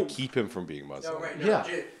are trying don't- to keep him from being Muslim. No, right. No, Yeah.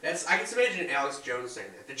 That's I can imagine Alex Jones saying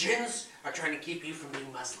that. The jinns are trying to keep you from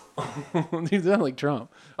being Muslim. You sound like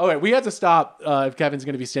Trump. Okay, we have to stop if Kevin's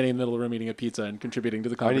going to be standing in the middle of the room eating a pizza and contributing to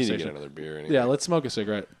the I need conversation. to get another beer. Anyway. Yeah, let's smoke a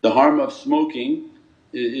cigarette. The harm of smoking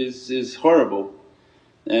is horrible,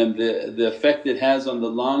 and the effect it has on the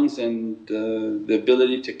lungs and the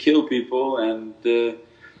ability to kill people and the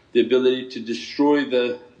ability to destroy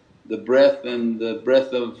the breath and the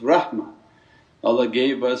breath of rahmah. Allah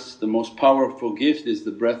gave us the most powerful gift is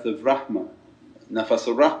the breath of rahmah, nafas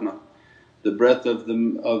al-rahmah, the breath of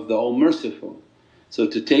the All Merciful. So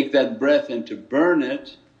to take that breath and to burn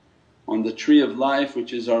it on the tree of life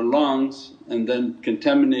which is our lungs and then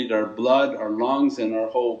contaminate our blood, our lungs and our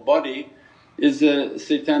whole body is a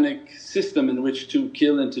satanic system in which to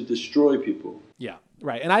kill and to destroy people. Yeah,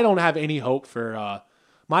 right. And I don't have any hope for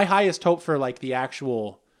my highest hope for like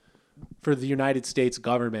for the United States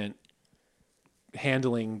government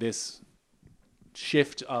handling this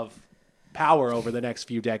shift of power over the next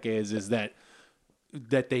few decades is that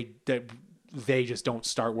they just don't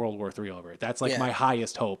start World War III over it. That's like my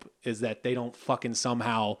highest hope is that they don't fucking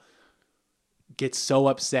somehow get so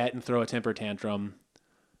upset and throw a temper tantrum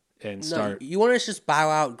and start. No, you want to just bow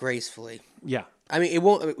out gracefully. Yeah. I mean, it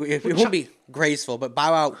won't be graceful, but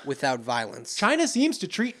bow out without violence. China seems to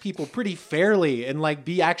treat people pretty fairly and like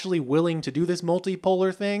be actually willing to do this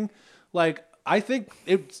multipolar thing. Like, I think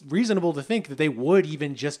it's reasonable to think that they would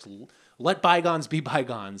even just let bygones be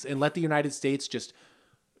bygones and let the United States just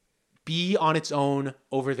be on its own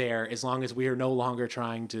over there as long as we are no longer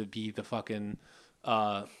trying to be the fucking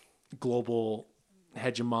global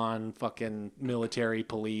hegemon fucking military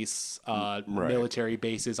police, military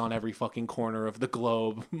bases on every fucking corner of the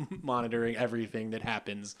globe monitoring everything that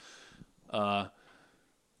happens.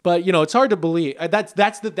 But you know, it's hard to believe. That's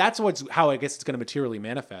how I guess it's going to materially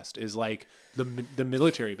manifest is like the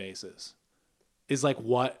military bases is like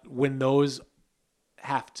when those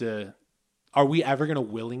have to. Are we ever going to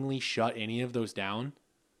willingly shut any of those down?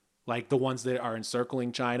 Like the ones that are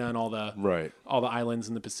encircling China and all the islands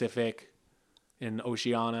in the Pacific and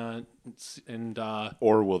Oceania and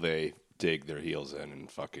or will they dig their heels in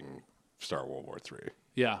and fucking start World War III?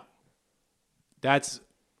 Yeah.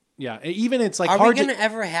 Even it's like Are hard we going to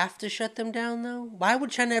ever have to shut them down though? Why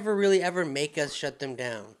would China ever make us shut them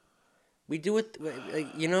down? We do it,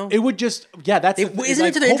 you know. It would just, that's. Isn't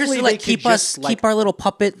it to their interest to like keep our little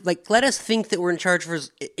puppet? Like, let us think that we're in charge for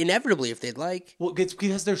inevitably if they'd like. Well, it's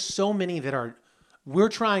because there's so many that are. We're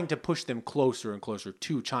trying to push them closer and closer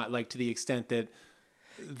to China, like to the extent that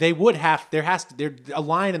they would have. There's a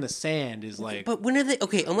line in the sand is like. But when are they?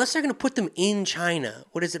 Okay, unless they're going to put them in China,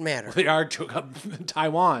 what does it matter? They are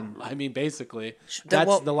Taiwan. I mean, basically,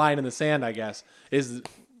 that's the line in the sand. I guess is.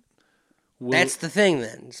 That's the thing.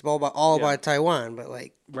 Then it's all about Taiwan. But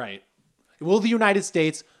like, right? Will the United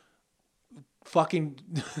States fucking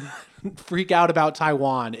freak out about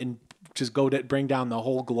Taiwan and just bring down the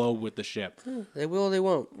whole globe with the ship? They will. They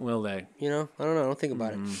won't. Will they? You know, I don't know. I don't think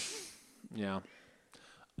about it. Yeah.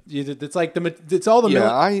 It's like it's all the.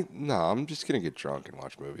 I'm just gonna get drunk and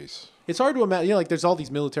watch movies. It's hard to imagine. You know, like there's all these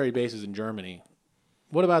military bases in Germany.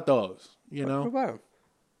 What about those? You know, What about 'em?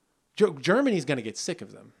 Germany's going to get sick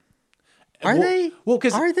of them. Are they? Well,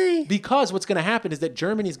 Are they? Because what's going to happen is that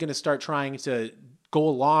Germany's going to start trying to go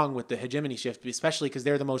along with the hegemony shift, especially because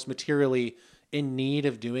they're the most materially in need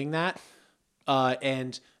of doing that.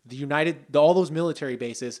 And all those military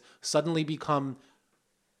bases suddenly become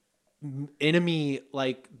enemy,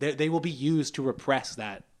 like they will be used to repress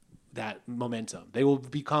that momentum. They will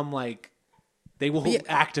become like, they will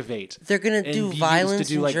activate. They're gonna do violence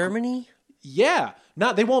in Germany? Yeah.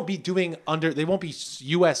 They won't be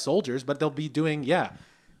U.S. soldiers, but they'll be doing,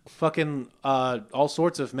 fucking all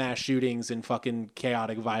sorts of mass shootings and fucking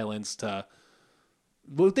chaotic violence to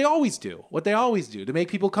what they always do to make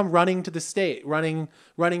people come running to the state, running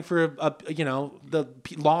for the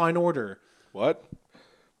law and order. What?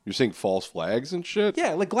 You're saying false flags and shit?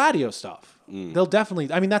 Yeah, like Gladio stuff. They'll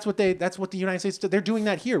definitely. I mean, that's what the United States. They're doing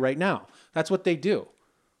that here right now. That's what they do.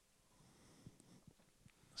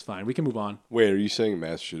 It's fine. We can move on. Wait, are you saying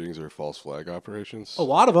mass shootings are false flag operations? A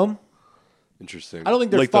lot of them. Interesting. I don't think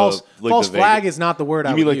they're false. False flag is not the word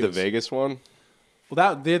I would use. You mean like the Vegas one?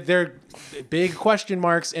 Well, they're big question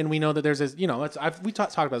marks, and we know that there's we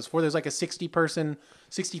talked about this before. There's like a 60,000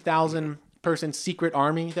 person secret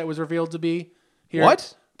army that was revealed to be here.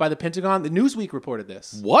 What? By the Pentagon. The Newsweek reported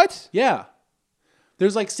this. What? Yeah.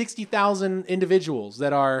 There's like 60,000 individuals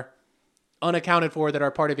that are unaccounted for that are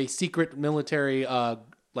part of a secret military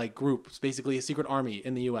group. It's basically a secret army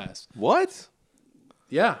in the U.S. What?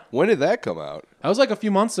 Yeah. When did that come out? That was like a few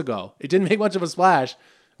months ago. It didn't make much of a splash.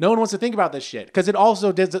 No one wants to think about this shit because it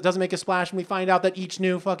also doesn't make a splash when we find out that each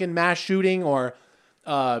new fucking mass shooting or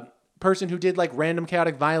person who did like random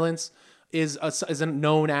chaotic violence is a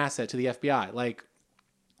known asset to the FBI. Like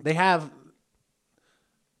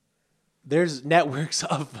there's networks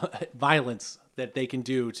of violence that they can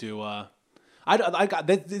do to.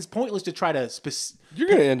 It's pointless to try to. You're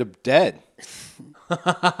gonna end up dead.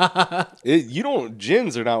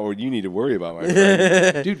 Gins are not what you need to worry about, my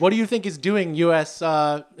friend. Dude, what do you think is doing U.S.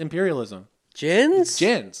 Imperialism? Gins?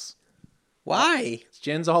 Gins. Why? It's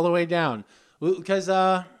gins all the way down. Because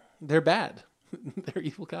they're bad. They're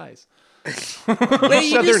evil guys.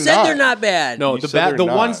 Wait, you just said they're not bad. No, the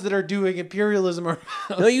ones that are doing imperialism are.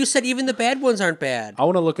 No, you said even the bad ones aren't bad. I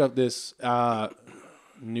want to look up this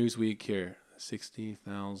Newsweek here.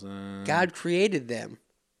 60,000. God created them.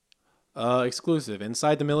 Exclusive.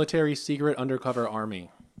 Inside the military secret undercover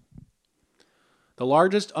army. The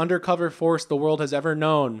largest undercover force the world has ever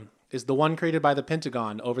known is the one created by the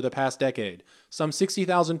Pentagon over the past decade. Some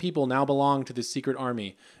 60,000 people now belong to this secret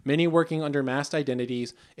army, many working under masked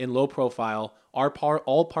identities in low profile,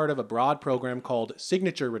 all part of a broad program called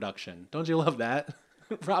signature reduction. Don't you love that?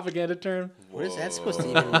 Propaganda term? What is that supposed to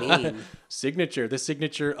even mean? Signature. The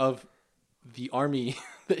signature of the army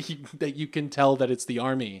that you can tell that it's the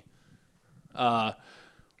army.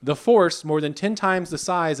 The force, more than 10 times the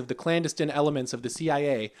size of the clandestine elements of the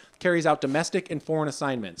CIA, carries out domestic and foreign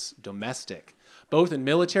assignments. Domestic. Both in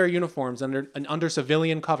military uniforms under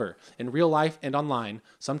civilian cover, in real life and online,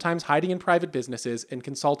 sometimes hiding in private businesses and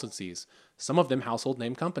consultancies, some of them household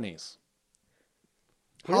name companies.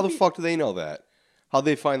 How the fuck do they know that? How'd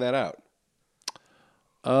they find that out?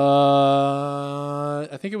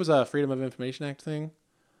 I think it was a Freedom of Information Act thing.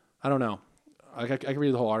 I don't know. I can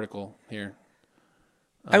read the whole article here.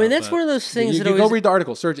 I mean, that's one of those things you go read the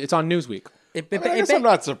article. Search. It's on Newsweek. I guess I'm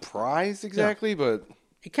not surprised exactly, but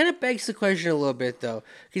it kind of begs the question a little bit, though,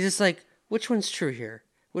 because it's like, which one's true here?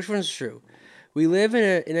 Which one's true? We live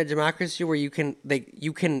in a democracy where you can.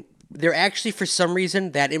 There actually, for some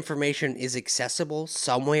reason, that information is accessible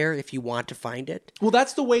somewhere if you want to find it. Well,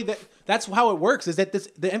 that's the way that's how it works. Is that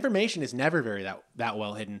the information is never very that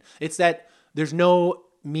well hidden. It's that there's no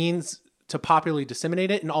means to popularly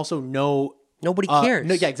disseminate it, and also nobody cares.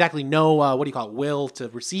 No, yeah, exactly. No, will to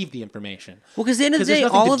receive the information. Well, because at the end of the day,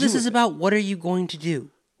 all of this is about what are you going to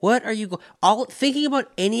do? What are you thinking about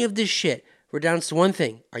any of this shit? We're down to one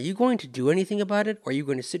thing: are you going to do anything about it, or are you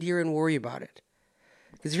going to sit here and worry about it?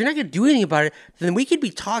 Because if you're not going to do anything about it, then we could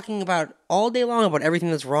be talking about all day long about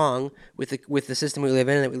everything that's wrong with the system we live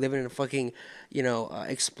in, and that we live in a fucking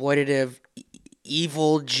exploitative,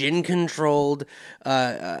 evil, gin-controlled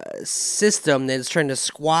system that's trying to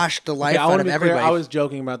squash the life out of everybody. I was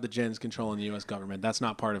joking about the gins controlling the U.S. government. That's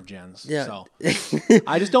not part of gens. Yeah. So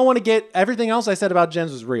I just don't want to get everything else I said about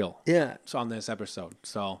gens was real. Yeah. So on this episode.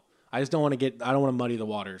 So I just don't want to muddy the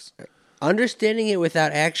waters. Understanding it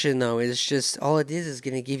without action, though, is just all it is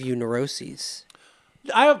going to give you neuroses.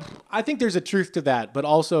 I think there's a truth to that, but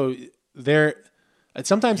also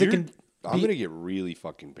sometimes it can. I'm going to get really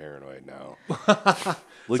fucking paranoid now.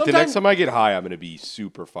 The next time I get high, I'm going to be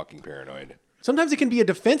super fucking paranoid. Sometimes it can be a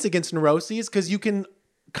defense against neuroses because you can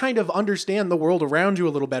kind of understand the world around you a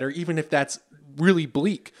little better, even if that's really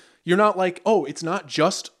bleak. You're not like, oh, it's not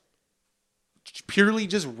just purely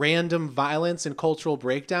just random violence and cultural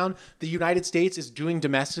breakdown. The United States is doing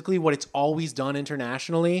domestically what it's always done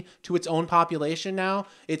internationally to its own population now.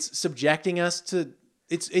 It's subjecting us to,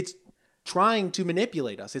 it's trying to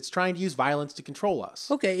manipulate us. It's trying to use violence to control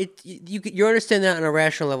us. Okay, you understand that on a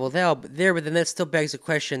rational level but then that still begs the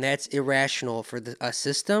question that's irrational for a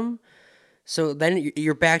system. So then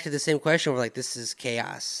you're back to the same question. We're like, this is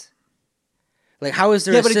chaos. Like, how is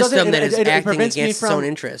there a system that is acting against its own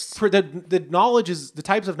interests? The knowledge is the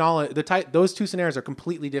types of knowledge. Those two scenarios are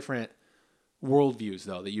completely different worldviews,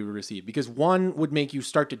 though, that you would receive, because one would make you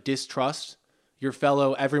start to distrust your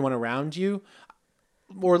fellow, everyone around you,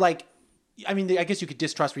 or like, I mean, I guess you could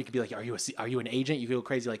distrust where you could be like, are you an agent? You feel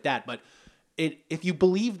crazy like that, but if you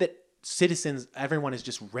believe that citizens, everyone is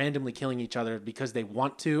just randomly killing each other because they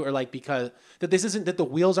want to, or like because that this isn't that the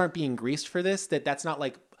wheels aren't being greased for this, that's not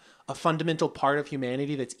like a fundamental part of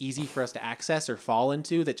humanity that's easy for us to access or fall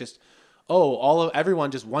into, that just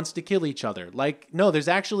everyone just wants to kill each other. Like, no, there's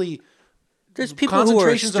people who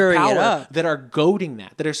are stirring it up that are goading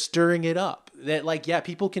that are stirring it up. That like, yeah,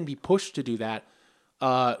 people can be pushed to do that,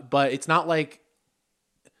 but it's not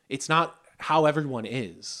how everyone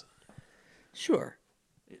is. Sure.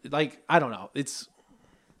 Like, I don't know. It's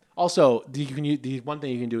also the one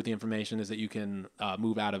thing you can do with the information is that you can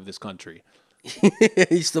move out of this country.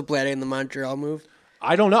 You still planning the Montreal move?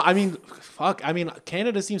 I don't know. I mean, fuck. I mean,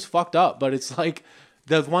 Canada seems fucked up, but it's like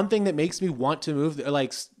the one thing that makes me want to move,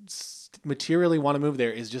 like materially want to move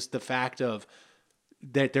there, is just the fact of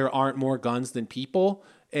that there aren't more guns than people,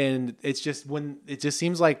 and it's just it just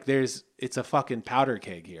seems like it's a fucking powder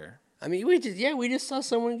keg here. I mean, we just saw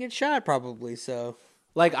someone get shot, probably. So,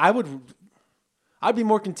 like, I'd be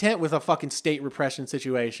more content with a fucking state repression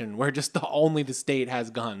situation where just only the state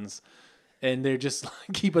has guns. And they're just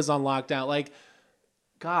keep us on lockdown. Like,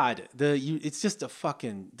 God, it's just a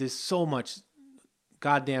fucking. There's so much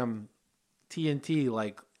goddamn TNT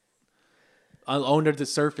like under the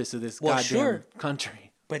surface of this goddamn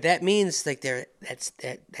country. But that means like that's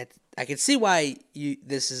I can see why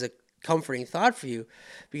this is a comforting thought for you,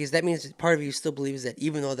 because that means that part of you still believes that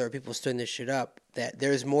even though there are people stirring this shit up, that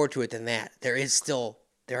there is more to it than that. There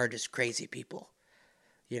are just crazy people,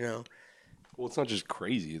 you know. Well, it's not just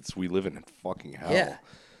crazy. We live in fucking hell. Yeah.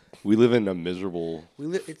 We live in a miserable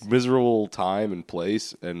time and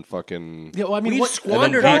place, and fucking. Yeah, well, I mean, we've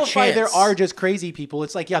squandered our chance. There are just crazy people.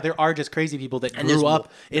 It's like, yeah, there are just crazy people that grew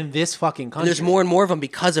up in this fucking country. And there's more and more of them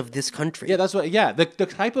because of this country. Yeah, that's what. Yeah, the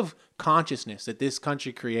type of consciousness that this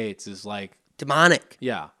country creates is like demonic.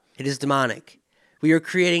 Yeah, it is demonic. We are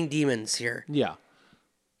creating demons here. Yeah,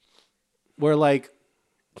 we're like,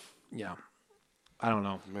 yeah. I don't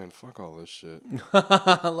know. Man, fuck all this shit.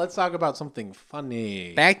 Let's talk about something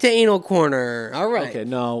funny. Back to anal corner. All right. Okay,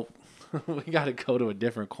 no. We got to go to a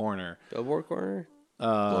different corner. Billboard corner?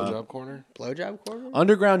 Blowjob corner? Blowjob corner?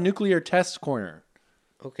 Underground nuclear test corner.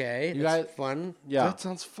 Okay, you that's guys, fun. Yeah. That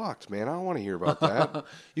sounds fucked, man. I don't want to hear about that.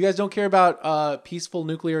 You guys don't care about peaceful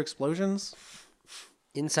nuclear explosions?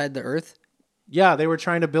 Inside the Earth? Yeah, they were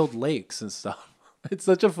trying to build lakes and stuff. It's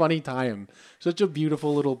such a funny time. Such a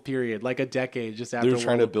beautiful little period, like a decade just after. They were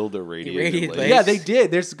trying to build a radiated lake. Yeah, they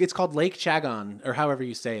did. It's called Lake Chagon, or however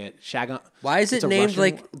you say it. Chagon. Why is it named Russian,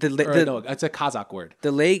 like no, it's a Kazakh word.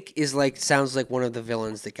 The lake is sounds like one of the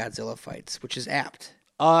villains that Godzilla fights, which is apt.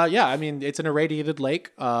 Yeah, I mean, it's an irradiated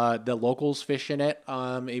lake. The locals fish in it,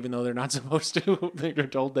 even though they're not supposed to. They're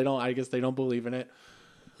told they don't. I guess they don't believe in it.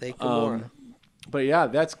 Lake Gamora. But yeah,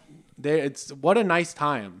 it's what a nice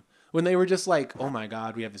time. When they were just like, oh my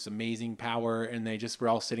God, we have this amazing power, and they just were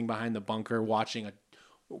all sitting behind the bunker watching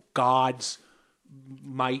God's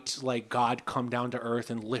might, like God come down to earth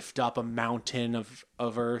and lift up a mountain of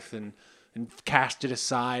earth and cast it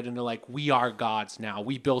aside, and they're like, we are gods now.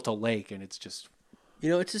 We built a lake, and it's just,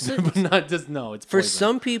 it's just it's for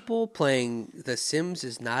some people playing The Sims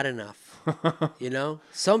is not enough.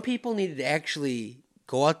 Some people need to actually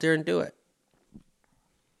go out there and do it.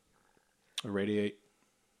 Irradiate.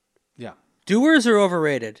 Yeah. Doers are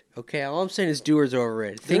overrated. Okay, all I'm saying is doers are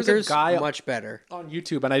overrated. Thinkers much better. On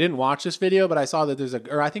YouTube, and I didn't watch this video, but I saw that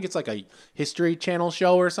I think it's like a History Channel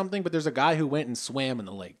show or something, but there's a guy who went and swam in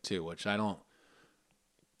the lake too, which I don't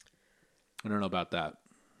know about that.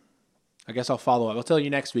 I guess I'll follow up. I'll tell you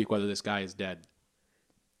next week whether this guy is dead.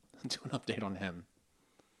 Do an update on him.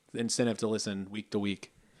 The incentive to listen week to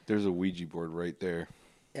week. There's a Ouija board right there.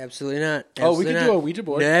 Absolutely not. We could do a Ouija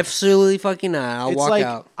board. Absolutely fucking not. I'll walk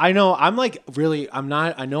out. I know. I'm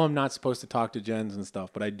not. I know I'm not supposed to talk to gens and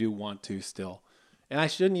stuff, but I do want to still. And I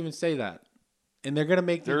shouldn't even say that. and they're gonna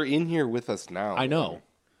make. They're in here with us now. I know.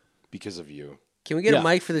 Because of you. Can we get a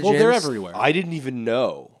mic for the Well, gins? they're everywhere. I didn't even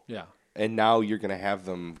know. Yeah. And now you're gonna have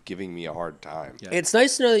them giving me a hard time. Yeah. It's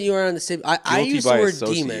nice to know that you are on the same. I Guilty use by the word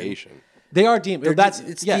demon. association. They are demons. They're That's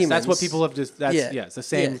it's yes. That's what demons. people have just. That's it's the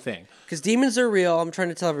same thing. Because demons are real. I'm trying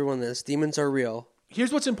to tell everyone this. Demons are real.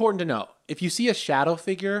 Here's what's important to know: if you see a shadow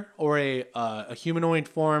figure or a humanoid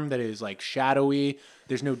form that is like shadowy,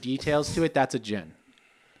 there's no details to it. That's a jinn.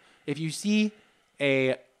 If you see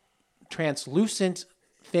a translucent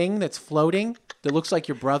thing that's floating that looks like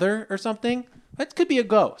your brother or something, that could be a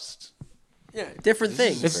ghost. Yeah, different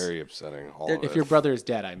things. This is very upsetting. If your brother is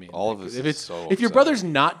dead, I mean. All of this if is it's so if your upsetting. brother's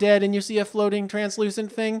not dead and you see a floating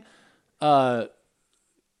translucent thing,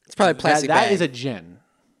 It's probably a plastic that bag. is a jinn.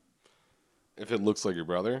 If it looks like your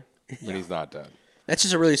brother, then he's not dead. That's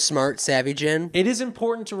just a really smart, savvy gin. It is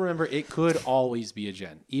important to remember it could always be a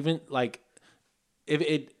jinn. Even like if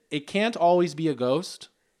it can't always be a ghost,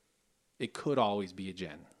 it could always be a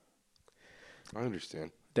jinn. I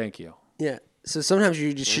understand. Thank you. Yeah. So sometimes you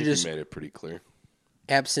I just think should just you made it pretty clear.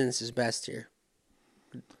 abstinence is best here.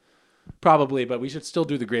 Probably, but we should still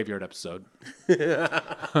do the graveyard episode.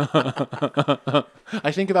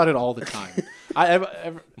 I think about it all the time.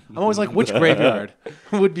 I'm always like, which graveyard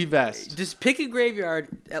would be best? Just pick a graveyard.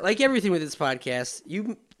 Like everything with this podcast,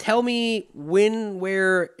 you tell me when,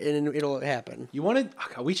 where, and it'll happen. You want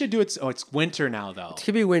to? We should do it. Oh, it's winter now, though. It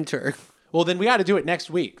could be winter. Well, then we got to do it next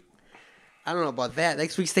week. I don't know about that.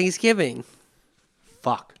 Next week's Thanksgiving.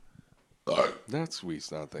 Fuck. That's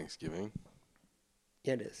week's not Thanksgiving.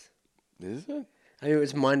 Yeah, it is. Is it? I mean,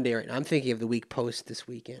 it's Monday right now. I'm thinking of the week post this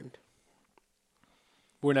weekend.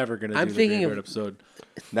 We're never gonna I'm do the thinking graveyard of- episode.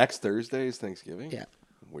 Next Thursday is Thanksgiving? Yeah.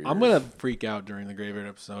 Weird. I'm gonna freak out during the graveyard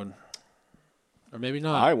episode, or maybe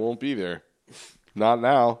not. I won't be there. Not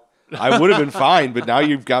now. I would have been fine, but now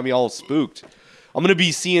you've got me all spooked. I'm gonna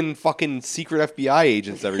be seeing fucking secret FBI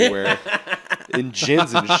agents everywhere in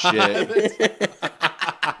gins and shit.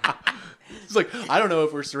 It's like I don't know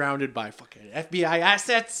if we're surrounded by fucking FBI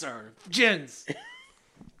assets or gins.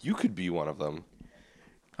 You could be one of them.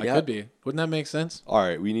 I could be. Wouldn't that make sense? All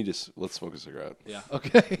right, we need to let's smoke a cigarette. Yeah.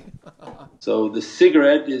 Okay. So the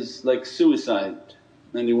cigarette is like suicide.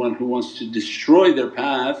 Anyone who wants to destroy their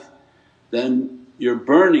path, then you're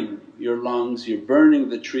burning your lungs, you're burning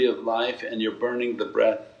the tree of life, and you're burning the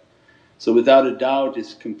breath. So without a doubt,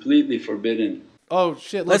 it's completely forbidden. Oh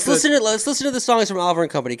shit! Let's listen to the songs from Oliver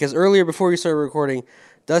and Company, because earlier before we started recording,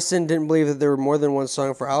 Dustin didn't believe that there were more than one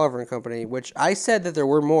song for Oliver and Company, which I said that there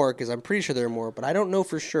were more because I'm pretty sure there were more, but I don't know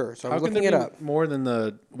for sure, so I'm How can looking there it be up. more than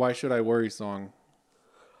the "Why Should I Worry" song?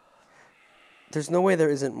 There's no way there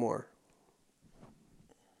isn't more.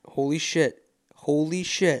 Holy shit! Holy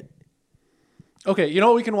shit! Okay, you know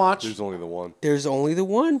what we can watch? There's only the one. There's only the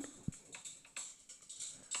one.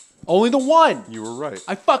 Only the one. You were right.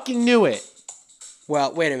 I fucking knew it.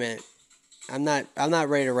 Well, wait a minute. I'm not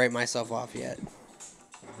ready to write myself off yet.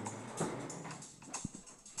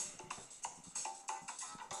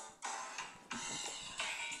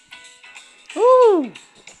 Woo!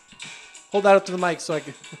 Hold that up to the mic so I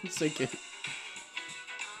can sync it.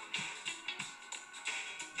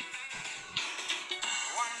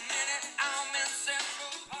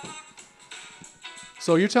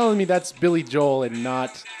 So you're telling me that's Billy Joel and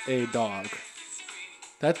not a dog?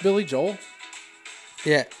 That's Billy Joel?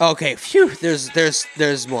 Yeah. Okay. Phew.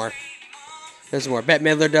 There's more. There's more. Bette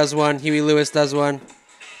Midler does one. Huey Lewis does one.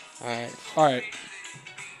 All right. All right.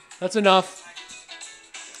 That's enough.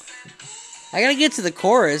 I gotta get to the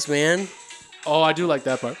chorus, man. Oh, I do like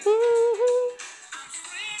that part.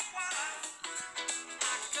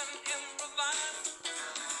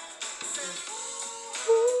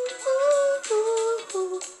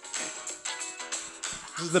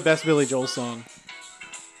 This is the best Billy Joel song.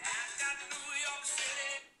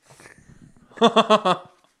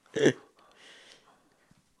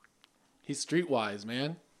 He's streetwise,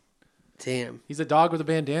 man. Damn. He's a dog with a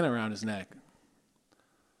bandana around his neck.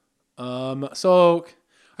 So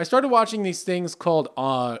I started watching these things called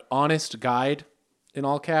Honest Guide, in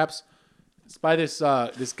all caps. It's by this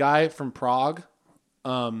guy from Prague,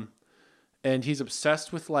 and he's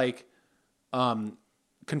obsessed with like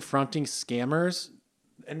confronting scammers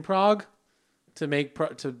in Prague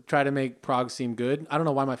to try to make Prague seem good. I don't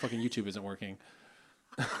know why my fucking YouTube isn't working.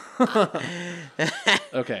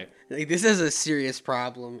 Okay. Like, this is a serious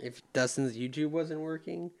problem. If Dustin's YouTube wasn't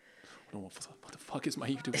working, What the fuck is my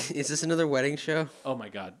YouTube? is this another wedding show? Oh my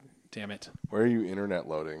god, damn it! Where are you internet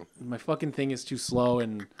loading? My fucking thing is too slow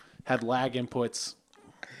and had lag inputs.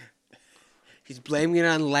 He's blaming it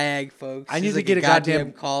on lag, folks. I need He's to like get a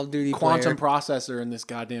goddamn Call of Duty quantum player. processor in this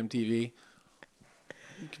goddamn TV.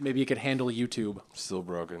 Maybe you could handle YouTube. Still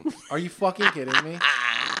broken. Are you fucking kidding me?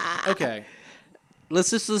 Okay. Let's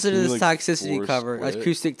just listen to Can this you, like, toxicity force cover, quit?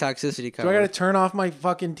 acoustic toxicity Do cover. I got to turn off my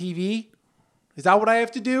fucking TV? Is that what I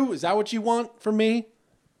have to do? Is that what you want from me?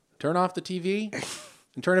 Turn off the TV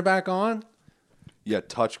and turn it back on? Yeah,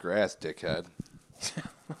 touch grass, dickhead.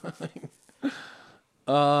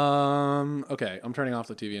 Okay, I'm turning off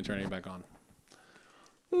the TV and turning it back on.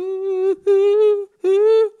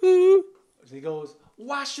 He goes,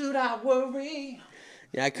 why should I worry?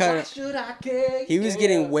 Yeah, I cut Why it. should I care? He was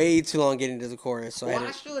getting way too long getting to the chorus, so I Why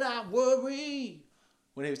had to, should I worry?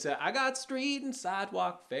 When he said, I got street and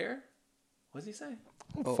sidewalk fair. What does he say?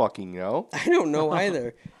 Fucking no. I don't know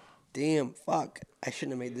either. Damn, fuck. I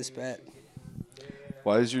shouldn't have made this bet.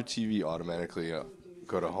 Why does your TV automatically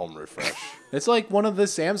go to home refresh? It's like one of the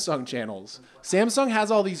Samsung channels. Samsung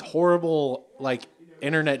has all these horrible, like,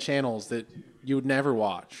 internet channels that you would never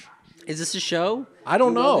watch. Is this a show? I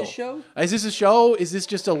don't You know. this show? Is this a show? Is this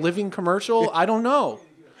just a living commercial? I don't know.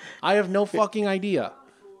 I have no fucking idea.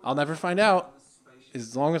 I'll never find out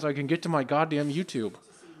as long as I can get to my goddamn YouTube.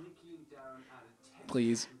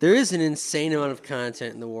 Please. There is an insane amount of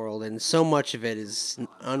content in the world, and so much of it is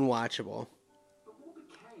unwatchable.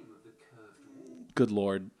 Good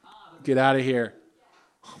Lord. Get out of here.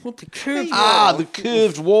 The curve. The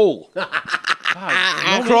curved wall.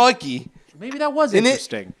 God, Crikey. maybe that was Innit?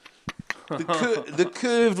 interesting. The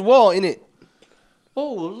curved wall, innit?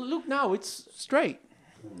 Oh, look now. It's straight.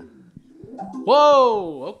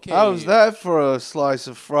 Whoa. Okay. How's that for a slice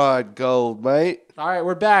of fried gold, mate? All right,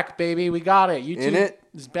 we're back, baby. We got it. YouTube Innit?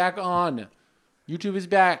 is back on. YouTube is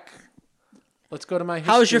back. Let's go to my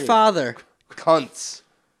history. How's your father? Cunts.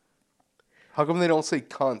 How come they don't say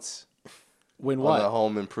cunts When on what? the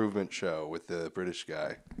home improvement show with the British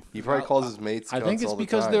guy? He probably calls his mates cunts I think it's all the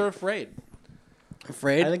because time. they're afraid.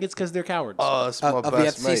 Afraid I think it's because they're cowards. Oh, that's my of the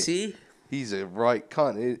best mate. FCC? He's a right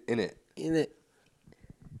cunt, innit? In it.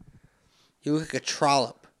 You look like a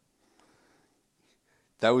trollop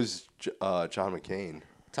That was John McCain.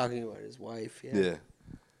 talking about his wife. Yeah. Yeah.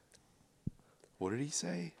 What did he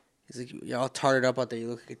say? He's like, you're all tarted up out there. You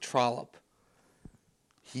look like a trollop.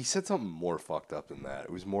 He said something more fucked up than that.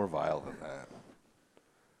 It was more vile than that.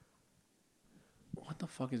 What the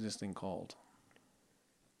fuck is this thing called?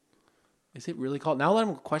 Is it really called? Now that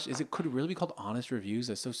I'm questioning, could it really be called Honest Reviews?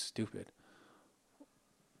 That's so stupid.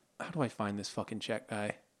 How do I find this fucking check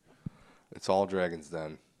guy? It's all Dragon's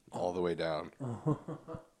Den, all the way down. All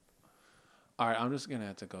right, I'm just gonna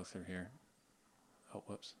have to go through here. Oh,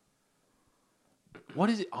 whoops. What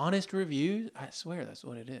is it? Honest Reviews? I swear that's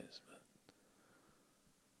what it is.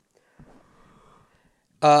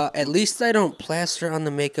 At least I don't plaster on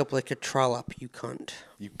the makeup like a trollop, you cunt.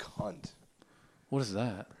 You cunt. What is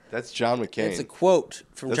that? That's John McCain. It's a quote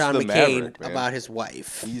from That's John the McCain Maverick, man. about his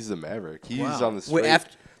wife. He's the Maverick. He's Wow. on the straight. Wait,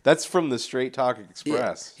 that's from the Straight Talk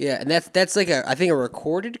Express. Yeah, and that's like I think a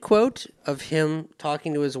recorded quote of him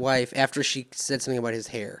talking to his wife after she said something about his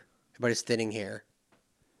hair, about his thinning hair.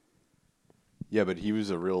 Yeah, but he was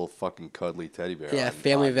a real fucking cuddly teddy bear. Yeah,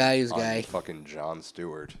 family values on guy. Fucking Jon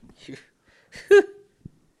Stewart.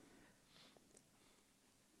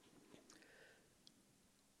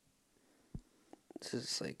 It's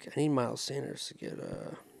just like I need Miles Sanders to get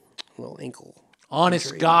a little ankle. Honest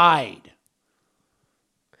injury. Guide.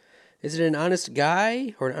 Is it an honest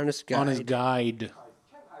guy or an honest guy? Honest Guide.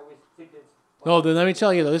 No, then let me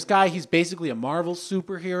tell you though, this guy, he's basically a Marvel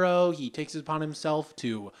superhero. He takes it upon himself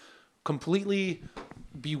to completely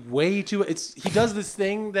be way too. He does this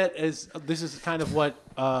thing that is. This is kind of what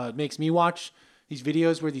makes me watch these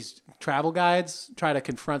videos where these travel guides try to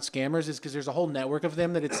confront scammers. Is because there's a whole network of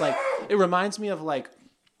them that it's like. It reminds me of like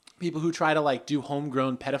people who try to like do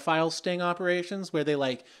homegrown pedophile sting operations where they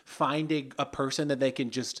like find a person that they can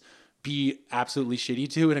just be absolutely shitty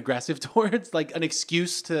to and aggressive towards, like an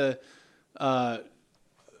excuse to act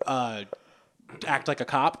like a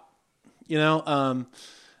cop, you know?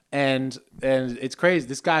 And it's crazy.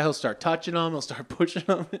 This guy, he'll start touching them, he'll start pushing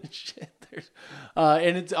them and shit.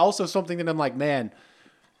 And it's also something that I'm like, man,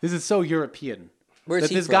 this is so European. Where's that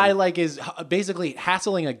he this from? guy like is basically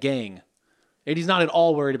hassling a gang, and he's not at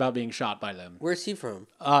all worried about being shot by them. Where's he from?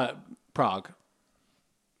 Prague,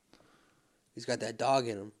 He's got that dog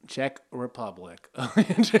in him. Czech Republic.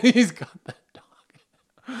 He's got that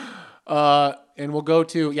dog. And we'll go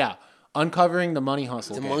to uncovering the money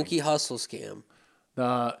hustle. The gang. monkey hustle scam.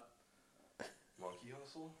 The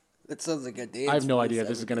That sounds like a dance. I have no from the idea if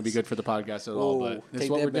this is going to be good for the podcast at all, Whoa, but this is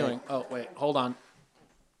take what that we're back. doing. Oh wait, hold on.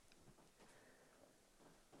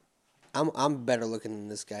 I'm better looking than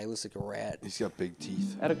this guy. He looks like a rat. He's got big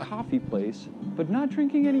teeth. At a coffee place, but not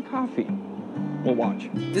drinking any coffee. Well, watch.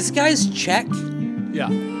 This guy's Czech? Yeah.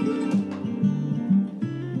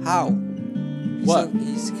 How? What?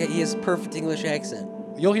 He has perfect English accent.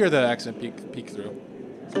 You'll hear the accent peek through.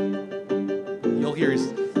 You'll hear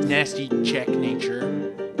his nasty Czech nature.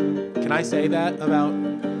 Can I say that about?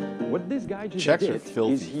 What this guy just Czechs are did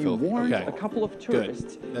filthy, is he filthy. warned Okay. a couple of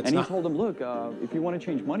tourists, That's and he not- told them, look, if you want to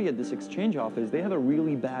change money at this exchange office, they have a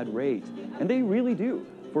really bad rate. And they really do.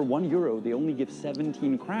 For €1, they only give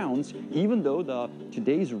 17 crowns, even though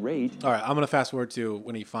today's rate... All right, I'm going to fast forward to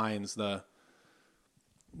when he finds the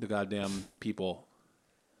goddamn people.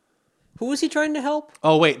 Who was he trying to help?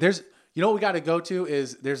 Oh, wait, there's... You know what we got to go to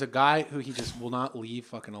is there's a guy who he just will not leave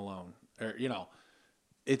fucking alone. Or, you know,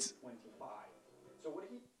 it's...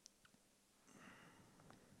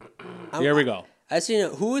 Here we go. I see.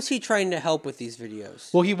 Who is he trying to help with these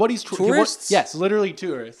videos? Well, Tourists? Yes, literally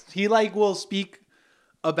tourists. He like will speak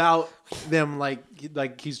about them like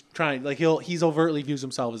he's trying he's overtly views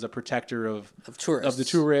himself as a protector of tourists, of the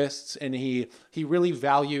tourists, and he really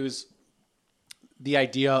values the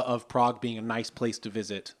idea of Prague being a nice place to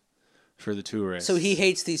visit for the tourists. So he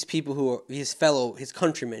hates these people who are his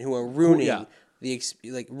countrymen who are ruining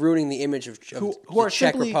ruining the image of who the are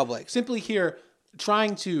Czech simply, Republic. simply here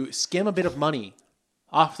trying to skim a bit of money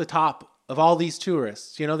off the top of all these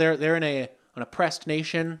tourists. You know, they're in an oppressed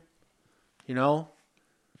nation. You know,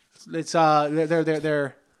 it's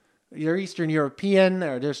they're Eastern European.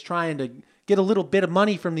 They're just trying to get a little bit of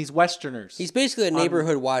money from these Westerners. He's basically a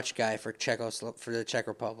neighborhood watch guy for the Czech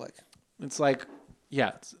Republic. It's like,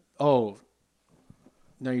 yeah. Oh,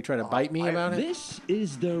 now you try to bite me about it? This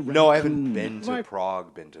is the raccoon. No, I haven't been to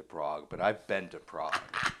Prague, but I've been to Prague.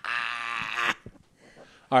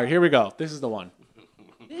 All right, here we go. This is the one.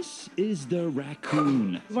 This is the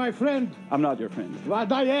raccoon. My friend. I'm not your friend.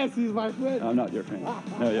 Yes, he's my friend. I'm not your friend.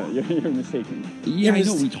 No, you're mistaken. Yeah, I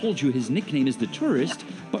know. We told you his nickname is the tourist,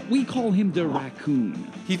 but we call him the raccoon.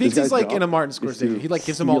 He thinks he's like in a Martin Scorsese. He like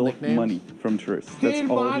gives them all nicknames. Money from tourists. That's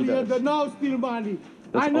Steal all he money. does. No, steal money.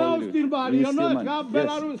 That's I all know you do. steal money. You I'm steal not money.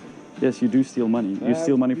 Belarus. Yes, you do steal money. You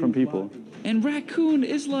steal money from people. And Raccoon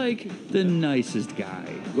is like the nicest guy.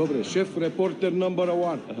 Dobre, chef reporter number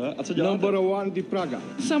one. Number one di Praga.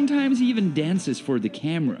 Sometimes he even dances for the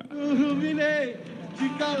camera.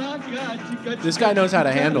 This guy knows how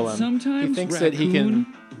to handle him. Sometimes he thinks Raccoon that he can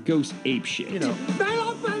goes apeshit. You know.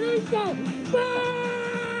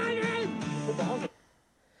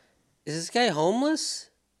 Is this guy homeless?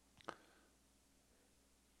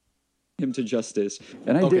 Him to justice.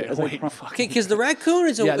 And I Okay, did. Okay, because the raccoon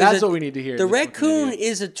is a that's what we need to hear. The This fucking raccoon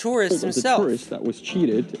is a tourist The himself. tourist that was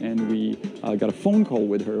cheated, and we got a phone call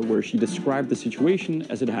with her where she described the situation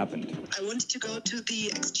as it happened. I wanted to go to the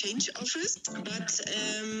exchange office, but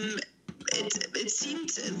it seemed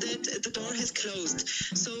that the door has closed.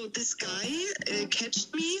 So this guy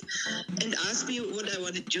catched me and asked me what I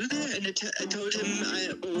want to do there, and I told him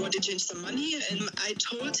I want to change some money, and I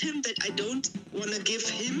told him that I don't want to give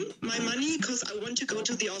him my money because I want to go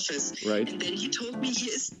to the office. Right. And then he told me he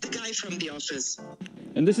is the guy from the office.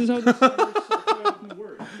 And this is how this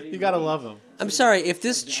works. You gotta love him. I'm sorry, if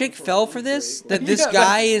this chick fell for this, that this Yeah,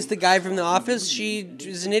 guy is the guy from the office, she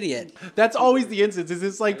is an idiot. That's always the instance. Is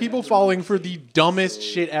it's like people falling for the dumbest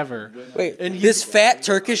shit ever. Wait, and this fat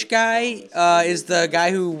Turkish guy is the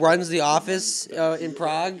guy who runs the office in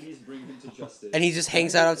Prague, and he just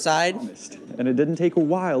hangs out outside. And it didn't take a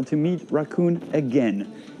while to meet Raccoon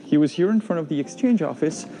again. He was here in front of the exchange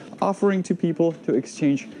office offering to people to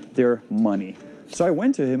exchange their money. So I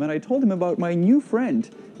went to him and I told him about my new friend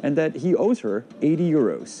and that he owes her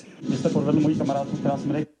 €80. Vy jste podvedl mojí kamarádku, která se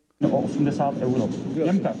jmenuje o 80 euro.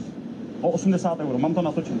 Němka, o 80 euro. Mám to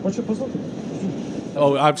natočené. Pojď poslouchat.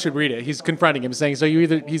 Oh, I should read it. He's confronting him, saying,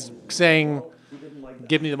 he's saying,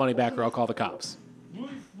 give me the money back or I'll call the cops.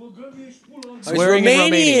 Swearing in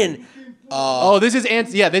Romanian. Oh, this is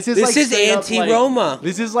this is like straight up, anti-Roma.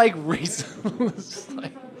 This is like racist.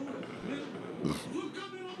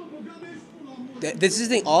 This is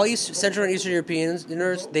the thing. All Central and Eastern Europeans,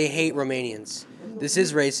 they hate Romanians. This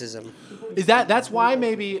is racism. Is that's why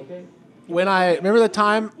maybe when I remember the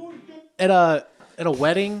time at a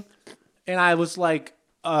wedding, and I was like,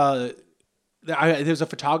 there was a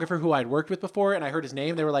photographer who I'd worked with before, and I heard his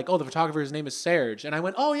name. They were like, "Oh, the photographer's name is Serge," and I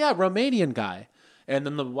went, "Oh yeah, Romanian guy." And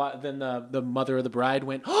then the mother of the bride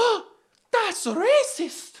went, "Oh, that's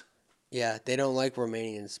racist." Yeah, they don't like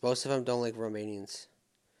Romanians. Most of them don't like Romanians.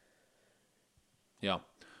 Yeah.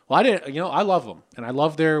 Well, I love them, and I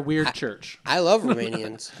love their weird church. I love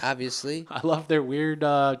Romanians, obviously. I love their weird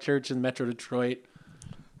church in Metro Detroit.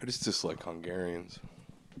 I just dislike Hungarians.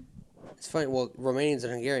 It's funny. Well, Romanians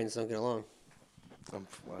and Hungarians don't get along.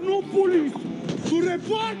 No police. To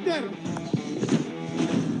reporter.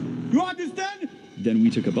 You understand? Then we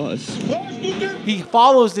took a bus. He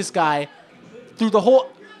follows this guy through the whole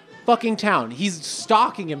fucking town. He's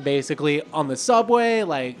stalking him basically on the subway,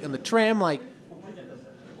 like in the tram. Like,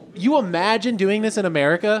 you imagine doing this in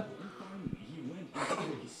America?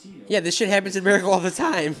 Yeah, this shit happens in America all the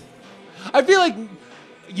time. I feel like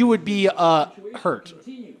you would be hurt.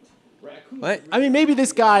 What? I mean, maybe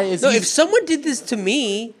this guy is. No, if someone did this to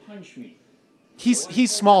me,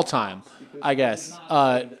 he's small time, I guess.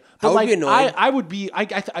 But would like, be annoyed. I would be.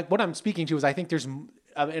 What I'm speaking to is I think there's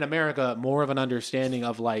in America more of an understanding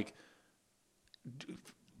of like,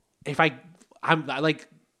 if I'm like,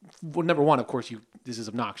 well, number one, of course, this is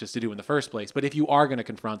obnoxious to do in the first place. But if you are going to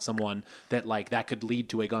confront someone that could lead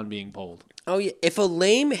to a gun being pulled. Oh yeah, if a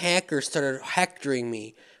lame hacker started hectoring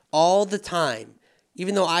me all the time,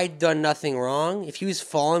 even though I'd done nothing wrong, if he was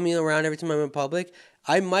following me around every time I'm in public,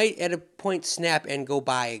 I might at a point snap and go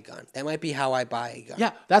buy a gun. That might be how I buy a gun.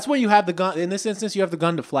 Yeah, that's when you have the gun. In this instance, you have the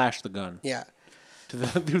gun to flash the gun. Yeah. To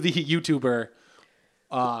the YouTuber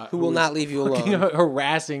who will not leave you alone,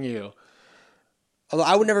 harassing you. Although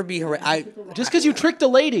I would never be just because you tricked a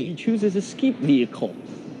lady. He chooses escape vehicle.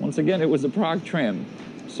 Once again, it was a Prague tram,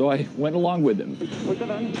 so I went along with him.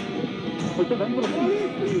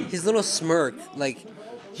 His little smirk, like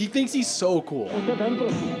he thinks he's so cool.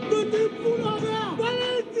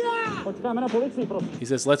 He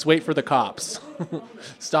says, "Let's wait for the cops.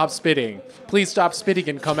 Stop spitting. Please stop spitting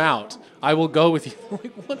and come out. I will go with you."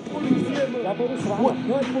 Like, what?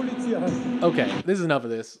 Okay, this is enough of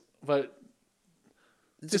this. But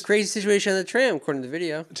it's a crazy situation on the tram, according to the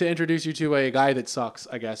video. To introduce you to a guy that sucks,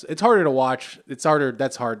 I guess. It's harder to watch. It's harder.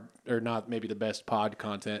 That's hard, or not maybe the best pod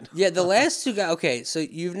content. Yeah, the last two guys. Okay, so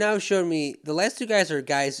you've now shown me the last two guys are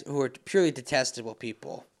guys who are purely detestable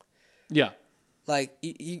people. Yeah. Like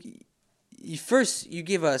you first you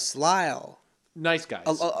give us Lyle. Nice guys.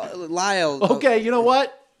 Lyle. Okay, you know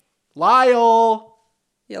what? Lyle.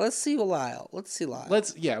 Yeah, let's see Lyle.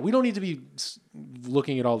 We don't need to be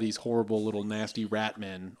looking at all these horrible little nasty rat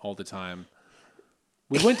men all the time.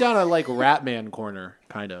 We went down a like rat man corner,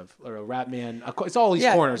 kind of, or a rat man. It's all these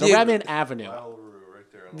corners. A rat man avenue.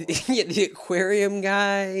 The aquarium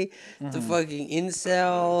guy, the fucking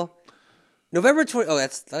incel. November 20. Oh,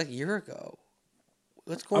 that's like a year ago.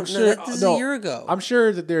 What's going on? This is a year ago. I'm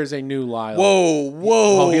sure that there's a new Lyle. Whoa.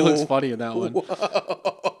 Oh, he looks funny in that one.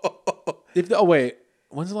 Wait.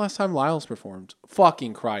 When's the last time Lyle's performed?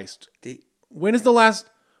 Fucking Christ. When is the last...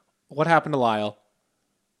 What happened to Lyle?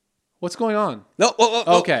 What's going on? No.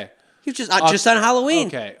 Okay. He's just on Halloween.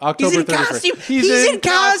 Okay. October 31st. Costume. He's in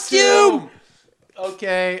costume.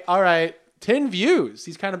 Okay. All right. 10 views.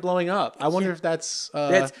 He's kind of blowing up. I wonder if that's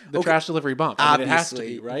the trash delivery bump. I mean, it has to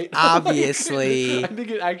be, right? Obviously. I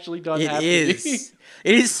think it actually does have to be. It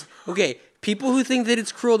is. Okay. People who think that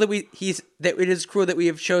it's cruel that it is cruel that we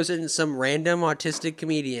have chosen some random autistic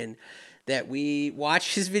comedian that we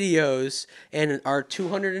watch his videos, and our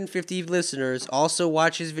 250 listeners also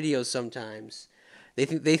watch his videos sometimes. They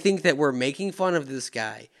think that we're making fun of this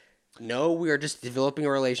guy. No, we are just developing a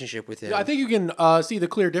relationship with him. Yeah, I think you can see the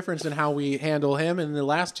clear difference in how we handle him and the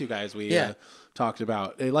last two guys we talked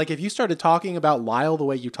about. Like, if you started talking about Lyle the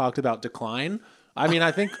way you talked about Decline, I mean,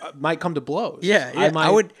 I think might come to blows. Yeah. I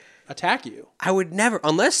would attack you. I would never,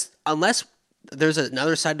 unless there's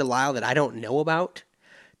another side to Lyle that I don't know about,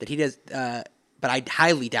 that he does, but I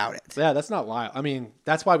highly doubt it. Yeah, that's not Lyle. I mean,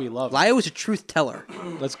 that's why we love him. Lyle is a truth teller.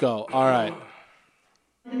 Let's go. All right.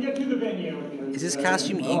 Get to the venue. Is this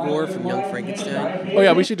costume Igor from Young Frankenstein? Oh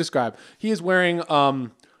yeah, we should describe. He is wearing a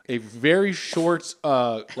very short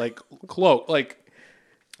like cloak, like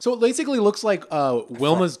so it basically looks like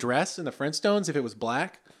Wilma's dress in the Flintstones if it was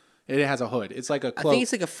black. It has a hood. It's like a cloak. I think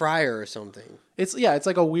it's like a friar or something. It's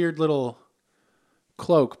like a weird little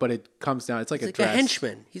cloak, but it comes down. It's like a dress. A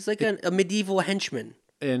henchman. He's like a medieval henchman.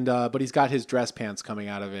 And but he's got his dress pants coming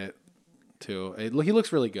out of it too. He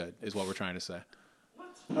looks really good, is what we're trying to say.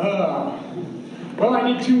 Well,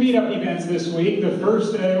 I did 2 meetup events this week. The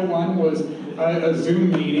first one was a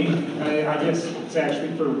Zoom meeting. I guess it's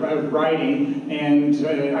actually for writing. And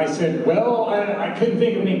I said, well, I couldn't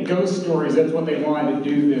think of any ghost stories. That's what they wanted to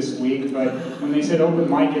do this week. But when they said open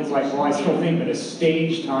mic, it's like, well, I still think of it as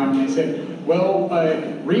stage time. And they said, well,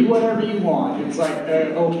 read whatever you want. It's like,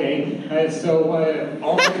 okay. So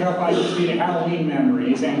I'll pick up, I just need Halloween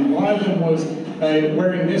memories. And one of them was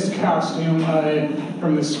wearing this costume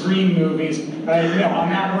from the Scream movies. No, I'm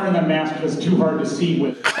not wearing the mask because it's too hard to see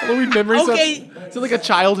with. Halloween memories? Okay. Is it like a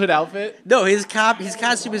childhood outfit? No, his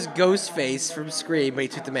costume is Ghostface from Scream, but he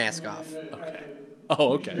took the mask off.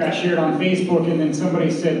 Oh, okay. Got shared on Facebook, and then somebody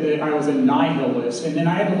said that I was a nihilist, and then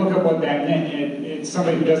I had to look up what that meant. And it's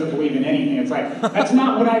somebody who doesn't believe in anything. It's like, that's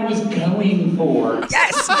not what I was going for.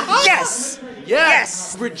 Yes! Yes!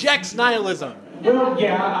 Yes! Rejects nihilism. Well,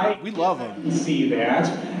 yeah, we love him. See that,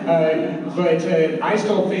 but I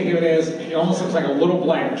still think of it as it almost looks like a little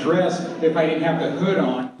black dress if I didn't have the hood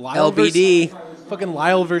on. LBD. Fucking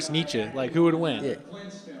Lyle versus Nietzsche. Like, who would win? Yeah.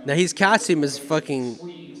 Now his costume is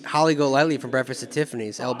fucking Holly Golightly from Breakfast at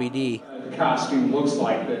Tiffany's. LBD. The costume looks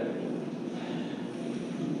like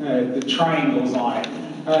the triangles on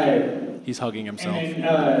it. He's hugging himself. And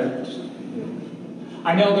then,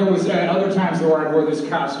 I know there was other times where I wore this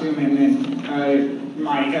costume, and then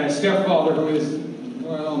my stepfather, who is,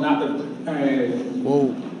 well, not the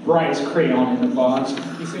brightest crayon in the box.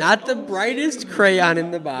 Not the brightest crayon in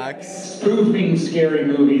the box. Spoofing scary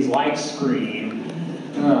movies like Scream.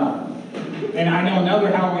 And I know another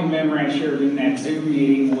Halloween memory I shared in that Zoom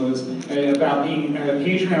meeting was about being a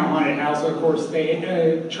patron at a haunted house. Of course,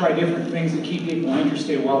 they try different things to keep people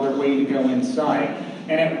interested while they're waiting to go inside.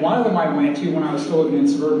 And at one of them I went to when I was still living in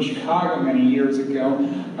suburban Chicago many years ago,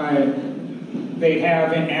 they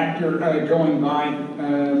have an actor going by,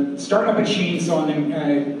 starting up a chainsaw and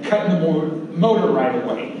then cutting the motor right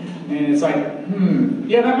away. And it's like,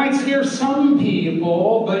 yeah, that might scare some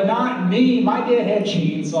people, but not me. My dad had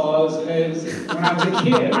chainsaws when I was a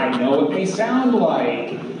kid. I know what they sound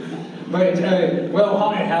like. But, well,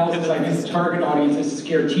 haunted houses, I guess the target audience is to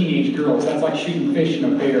scare teenage girls. That's like shooting fish in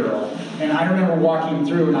a barrel. And I remember walking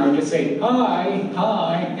through and I would just say, hi.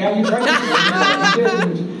 Yeah, you tried to do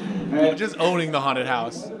it. You didn't. Just owning the haunted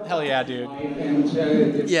house. Hell yeah, dude.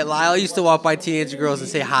 Yeah, Lyle used to walk by teenage girls and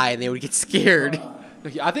say hi, and they would get scared.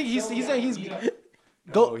 I think he's he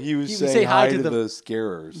was saying hi to the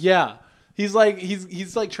scarers. Yeah, he's like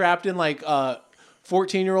trapped in like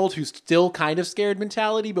 14-year-old who's still kind of scared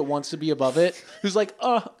mentality but wants to be above it. Who's like,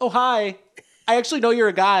 oh hi, I actually know you're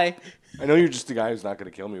a guy. I know you're just a guy who's not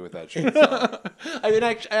going to kill me with that chainsaw. I mean,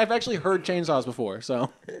 I've actually heard chainsaws before,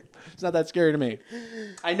 so it's not that scary to me.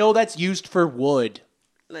 I know that's used for wood.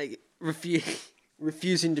 Like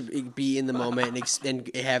refusing to be in the moment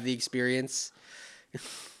and have the experience.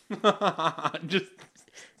 Just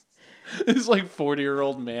this like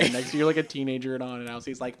 40-year-old man next to you, like a teenager in a haunted house.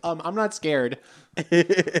 He's like, I'm not scared.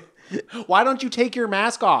 Why don't you take your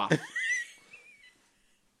mask off?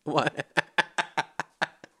 What?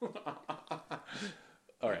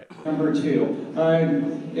 All right. Number 2.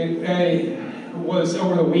 It was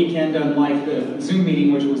over the weekend, unlike the Zoom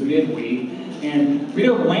meeting, which was midweek. And we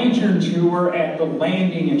did a lantern tour at the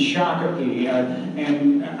landing in Shakopee.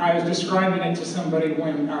 And I was describing it to somebody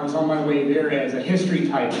when I was on my way there as a history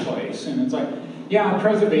type place. And it's like, yeah,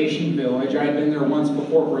 Preservation Village. I had been there once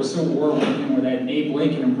before for a Civil War weekend with that Abe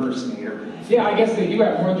Lincoln impersonator. Yeah, I guess they do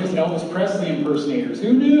have more than just Elvis Presley impersonators.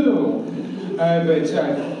 Who knew?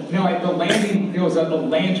 No, at the landing, it was a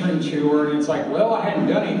lantern tour, and it's like, well, I hadn't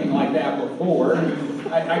done anything like that before.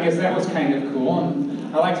 I guess that was kind of cool.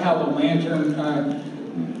 And I liked how the lantern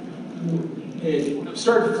it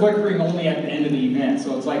started flickering only at the end of the event.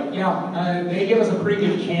 So it's like, yeah, they give us a pretty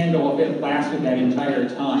good candle if it lasted that entire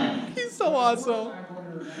time. He's so awesome.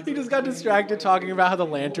 He just got distracted talking about how the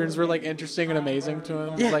lanterns were like interesting and amazing to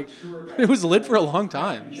him. Yeah. Like it was lit for a long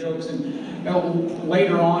time. Jokes and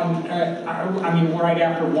later on, I mean, right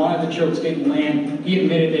after one of the jokes didn't land, he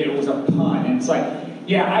admitted that it was a pun. And it's like,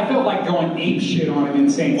 yeah, I felt like going ape shit on him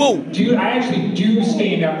and saying, whoa, dude, I actually do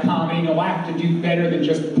stand-up comedy, and you'll have to do better than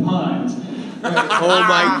just puns. Oh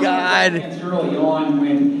my God. Early on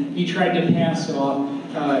when he tried to pass off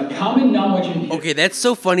common knowledge and okay, that's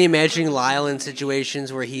so funny imagining Lyle in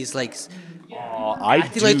situations where he's like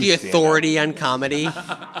acting like the authority on comedy.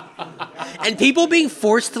 And people being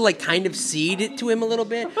forced to like kind of cede it to him a little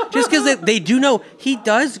bit. Just because they do know he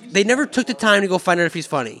does. They never took the time to go find out if he's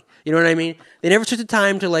funny. You know what I mean? They never took the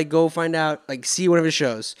time to like go find out, like see one of his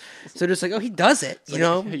shows. So just like, oh, he does it. You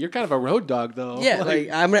know? You're kind of a road dog, though. Yeah,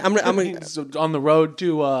 like I'm so on the road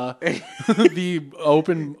to the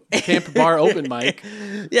open camp bar open mic.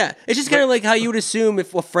 Yeah, it's just kind of like how you would assume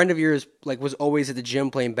if a friend of yours like was always at the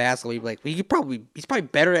gym playing basketball, you'd be like, well, he's probably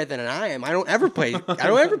better at it than I am. I don't ever play basketball.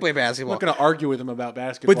 I'm not gonna argue with him about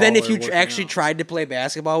basketball. But then if you actually tried to play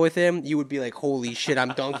basketball with him, you would be like, holy shit, I'm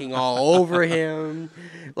dunking all over him.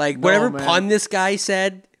 Like whatever pun this guy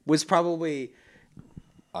said was probably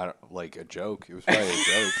like a joke. It was probably a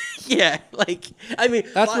joke. Yeah, like I mean,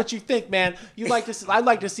 that's what you think, man. I'd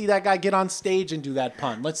like to see that guy get on stage and do that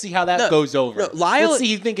pun. Let's see how that goes over. Lyle, let's see.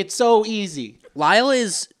 You think it's so easy? Lyle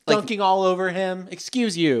is like, dunking all over him.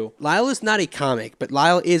 Excuse you. Lyle is not a comic, but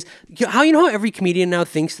Lyle is. How every comedian now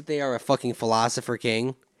thinks that they are a fucking philosopher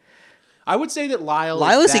king? I would say that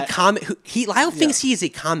Lyle is a comic. Lyle thinks he is a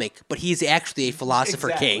comic, but he is actually a philosopher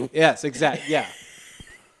king. Yes, exactly. Yeah.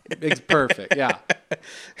 It's perfect. Yeah.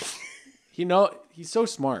 He's so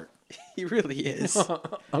smart. He really is.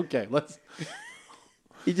 Okay, let's.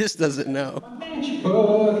 He just doesn't know.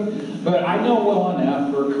 But I know well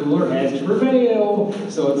enough for cooler heads to prevail.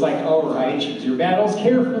 So it's like, all right, choose your battles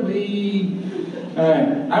carefully.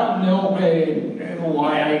 I don't know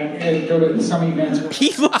why I go to some events.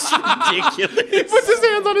 He looks ridiculous. He puts his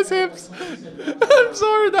hands on his hips. I'm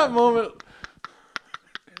sorry, that moment.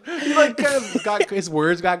 He like kind of got his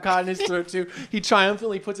words got caught in his throat too. He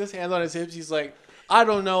triumphantly puts his hands on his hips. He's like, I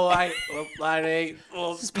don't know.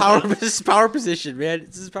 This is power position, man.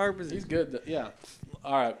 This is power position. He's good. Yeah.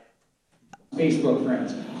 All right. Facebook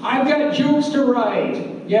friends. I've got jokes to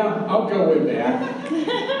write. Yeah, I'll go with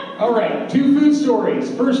that. All right, 2 food stories.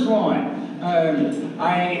 First one.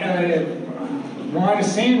 I want a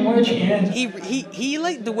sandwich and he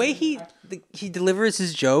like the way he delivers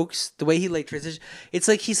his jokes, the way he like transitions. It's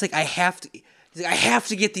like he's like I have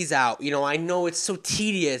to get these out. I know it's so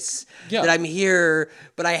tedious that I'm here,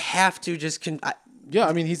 but I have to just. Yeah,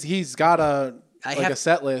 I mean he's got a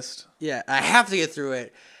set list. Yeah, I have to get through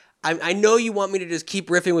it. I know you want me to just keep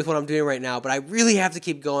riffing with what I'm doing right now, but I really have to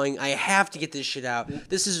keep going. I have to get this shit out.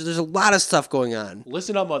 There's a lot of stuff going on.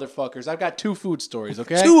 Listen up, motherfuckers. I've got 2 food stories,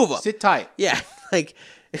 okay? 2 of them. Sit tight. Yeah, like...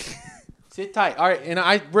 Sit tight. All right, and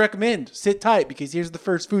I recommend sit tight because here's the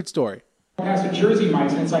first food story. Past a Jersey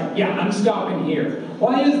Mike's, and it's like, yeah, I'm stopping here.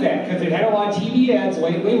 Why is that? Because it had a lot of TV ads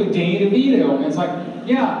lately with Danny DeVito, and it's like,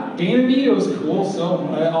 yeah, Danny DeVito's cool, so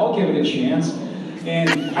I'll give it a chance.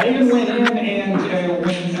 And I even went in, and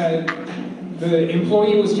when the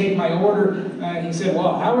employee was taking my order, he said,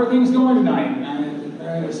 well, how are things going tonight?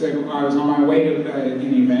 And I said, I was on my way to an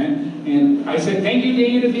event, and I said, thank you,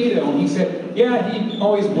 Danny DeVito. And he said, yeah, he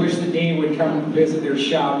always wished that Danny would come visit their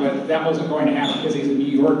shop, but that wasn't going to happen because he's a New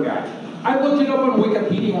York guy. I looked it up on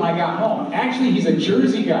Wikipedia when I got home. Actually, he's a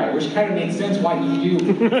Jersey guy, which kind of made sense why he'd do a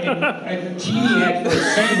TV ad for a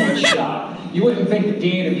sandwich shop. You wouldn't think that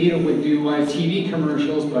Danny DeVito would do TV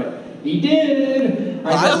commercials, but he did.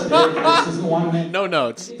 This is the one that... No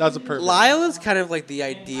notes. That's a perfect. Lyle is kind of like the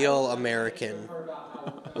ideal American.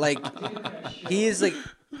 Like, he is like,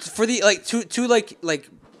 for the, like, to like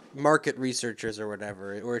market researchers or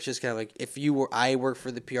whatever, or it's just kind of like, I work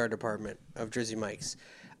for the PR department of Jersey Mike's.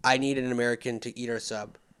 I need an American to eat our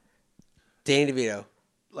sub. Danny DeVito.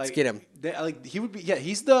 Let's get him. He would be. Yeah,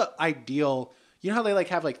 he's the ideal. You know how they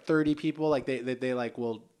have 30 people they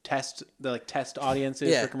will test test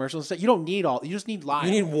audiences for commercials and stuff. You don't need all. You just need Lyle.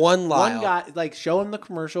 You need one Lyle. One guy. Show him the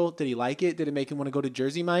commercial. Did he like it? Did it make him want to go to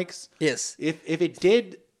Jersey Mike's? Yes. If it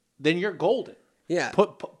did, then you're golden. Yeah.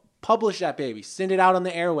 Publish that baby. Send it out on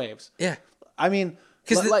the airwaves. Yeah. I mean,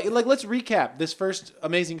 let's recap this first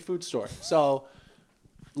amazing food story. So.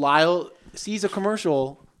 Lyle sees a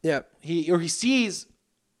commercial. Yeah. He sees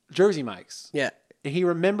Jersey Mike's. Yeah. And he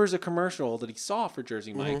remembers a commercial that he saw for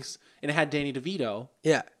Jersey Mike's, and it had Danny DeVito.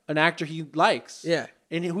 Yeah. An actor he likes. Yeah.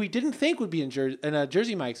 And who he didn't think would be in a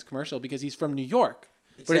Jersey Mike's commercial because he's from New York.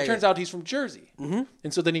 But it turns out he's from Jersey. Mm-hmm.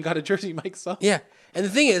 And so then he got a Jersey Mike's sub. Yeah. And the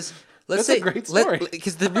thing is, That's a great story.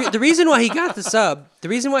 Because the reason why he got the sub, the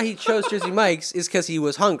reason why he chose Jersey Mike's is because he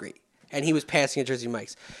was hungry and he was passing a Jersey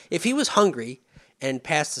Mike's. If he was hungry and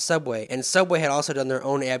passed the Subway, and Subway had also done their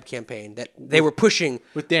own ad campaign that they were pushing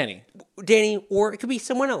with Danny, or it could be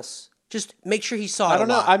someone else. Just make sure he saw it. I don't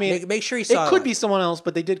know. I mean, make sure he saw it. It could be someone else,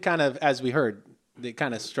 but they did kind of, as we heard, they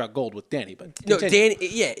kind of struck gold with Danny. But no,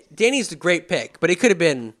 Danny's the great pick, but it could have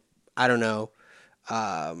been, I don't know,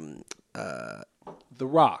 The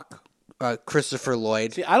Rock, Christopher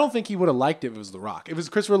Lloyd. See, I don't think he would have liked it if it was The Rock. If it was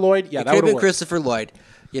Christopher Lloyd, yeah, that would would have been Christopher Lloyd.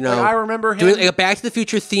 I remember him doing a Back to the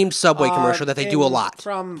Future themed Subway commercial that they do a lot.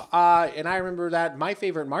 And I remember that my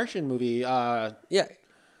favorite Martian movie. Yeah.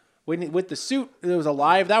 With the suit, it was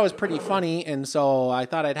alive. That was pretty funny, and so I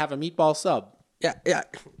thought I'd have a meatball sub. Yeah.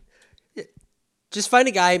 Just find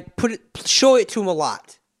a guy, show it to him a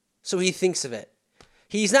lot, so he thinks of it.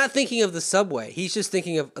 He's not thinking of the Subway. He's just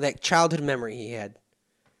thinking of that childhood memory he had.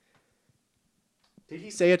 Did he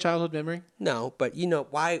say a childhood memory? No, but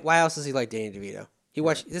why else does he like Danny DeVito? He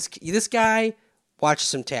watched this guy watched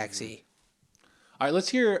some Taxi. All right, let's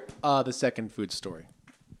hear the second food story.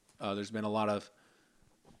 There's been a lot of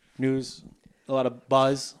news, a lot of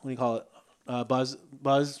buzz. What do you call it? Buzz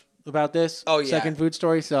about this. Oh yeah. Second food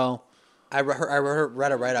story. So I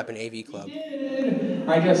read a write up in AV Club.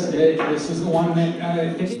 I guess this is the one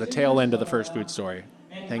that... This is the tail end of the first food story.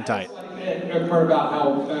 Hang tight. A part about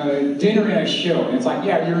how dinner in a show. And it's like,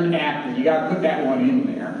 yeah, you're an actor. You got to put that one in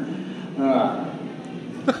there.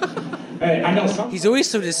 I know some. He's always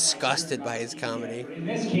so disgusted by his comedy. In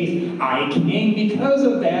this case, I came because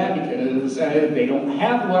of that, because they don't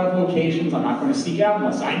have a lot of locations. I'm not going to seek out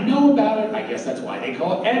unless I know about it. I guess that's why they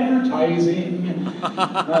call it advertising.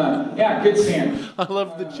 Yeah, good Sam. I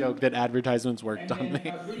love the joke that advertisements worked on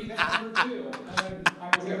me. I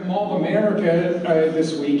was at Mall of America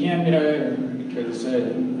this weekend because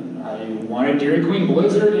I wanted Dairy Queen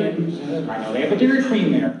Blizzard, and I know they have a Dairy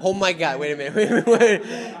Queen there. Oh my God! Wait a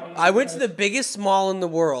minute. I went to the biggest mall in the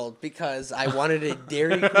world because I wanted a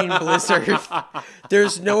Dairy Queen Blizzard.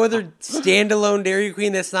 There's no other standalone Dairy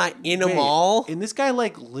Queen that's not in a mall. And this guy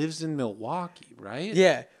lives in Milwaukee, right?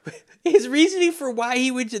 Yeah. His reasoning for why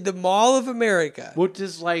he went to the Mall of America, which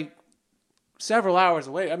is several hours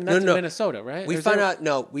away. I mean, that's in Minnesota, right? We found out.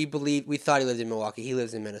 No, we thought he lived in Milwaukee. He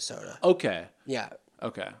lives in Minnesota. Okay. Yeah.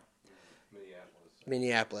 Okay.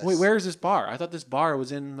 Minneapolis. Wait, where is this bar? I thought this bar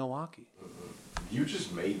was in Milwaukee. You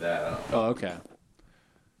just made that up. Oh, okay.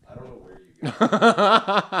 I don't know where you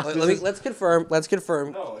got it. Let's confirm. Let's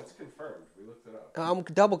confirm. No, it's confirmed. We looked it up. I'm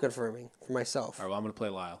double confirming for myself. All right, well, I'm going to play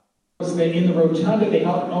Lyle. In the rotunda, they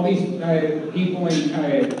helped all these people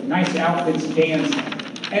in nice outfits dance.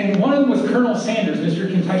 And one of them was Colonel Sanders,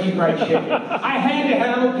 Mr. Kentucky Fried Chicken. I had to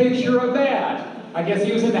have a picture of that. I guess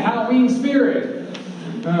he was in the Halloween spirit.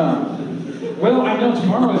 Well, I know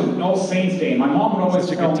tomorrow is All Saints Day. My mom would always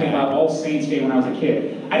tell me about All Saints Day when I was a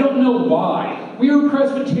kid. I don't know why. We were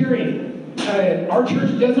Presbyterian. Our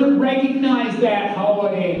church doesn't recognize that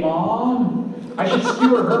holiday, Mom. I should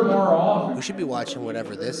skewer her more often. We should be watching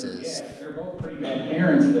whatever this is. Yeah, they're both pretty bad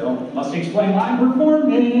parents, though. Must explain why I'm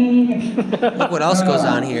performing. Look what else goes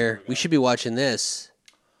on here. We should be watching this.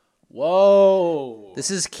 Whoa.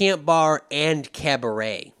 This is Camp Bar and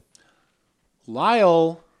Cabaret.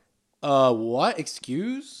 Lyle, what?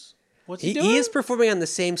 Excuse? What's he doing? He is performing on the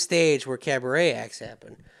same stage where Cabaret acts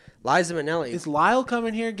happen. Liza Minnelli. Is Lyle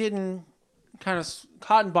coming here getting kind of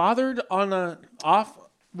hot and bothered on off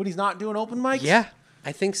when he's not doing open mics? Yeah,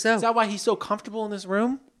 I think so. Is that why he's so comfortable in this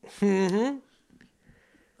room? Mm-hmm.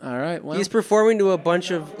 All right. Well, he's performing to a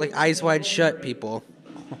bunch of Eyes Wide Shut people.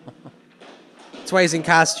 That's why he's in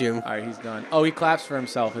costume. All right, he's done. Oh, he claps for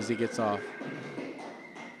himself as he gets off.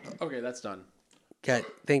 Okay, that's done. God,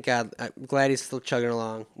 thank God. I'm glad he's still chugging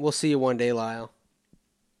along. We'll see you one day, Lyle.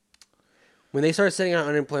 When they start sending out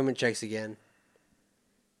unemployment checks again.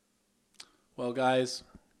 Well, guys,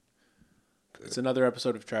 it's another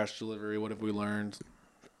episode of Trash Delivery. What have we learned?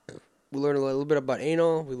 We learned a little bit about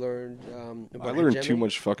anal. We learned about I learned hegemony. too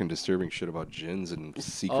much fucking disturbing shit about gins and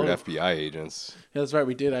secret FBI agents. Yeah, that's right.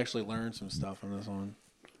 We did actually learn some stuff on this one.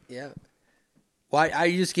 Yeah. Well,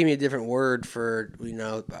 I just gave me a different word for,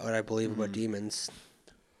 what I believe about demons.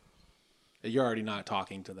 You're already not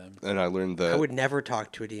talking to them. And I learned that I would never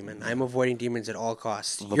talk to a demon. I'm avoiding demons at all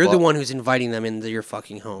costs. You're the one who's inviting them into your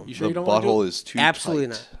fucking home. You sure you the don't want to do butthole it? is too Absolutely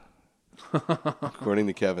tight. not. According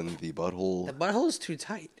to Kevin, the butthole... The butthole is too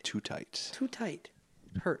tight. Too tight. Too tight.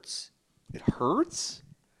 It hurts. It hurts?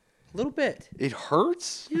 A little bit. It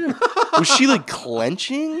hurts? Yeah. Was she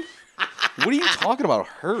clenching? What are you talking about?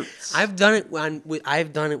 Hurts. I've done it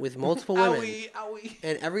with multiple women. Owie.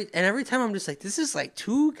 And every time I'm just like, this is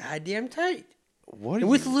too goddamn tight. What? And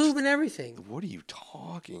with lube and everything. What are you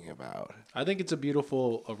talking about? I think it's a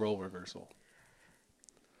beautiful role reversal.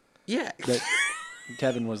 Yeah. That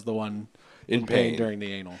Kevin was the one in pain during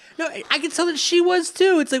the anal. No, I can tell that she was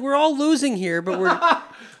too. It's we're all losing here, but we're...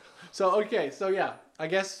 So yeah, I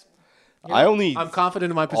guess... I'm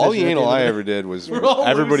confident in my position. All the anal I ever did was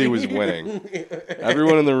everybody was winning.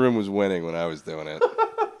 Everyone in the room was winning when I was doing it.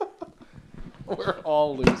 We're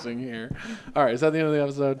all losing here. All right, is that the end of the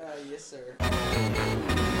episode? Yes, sir.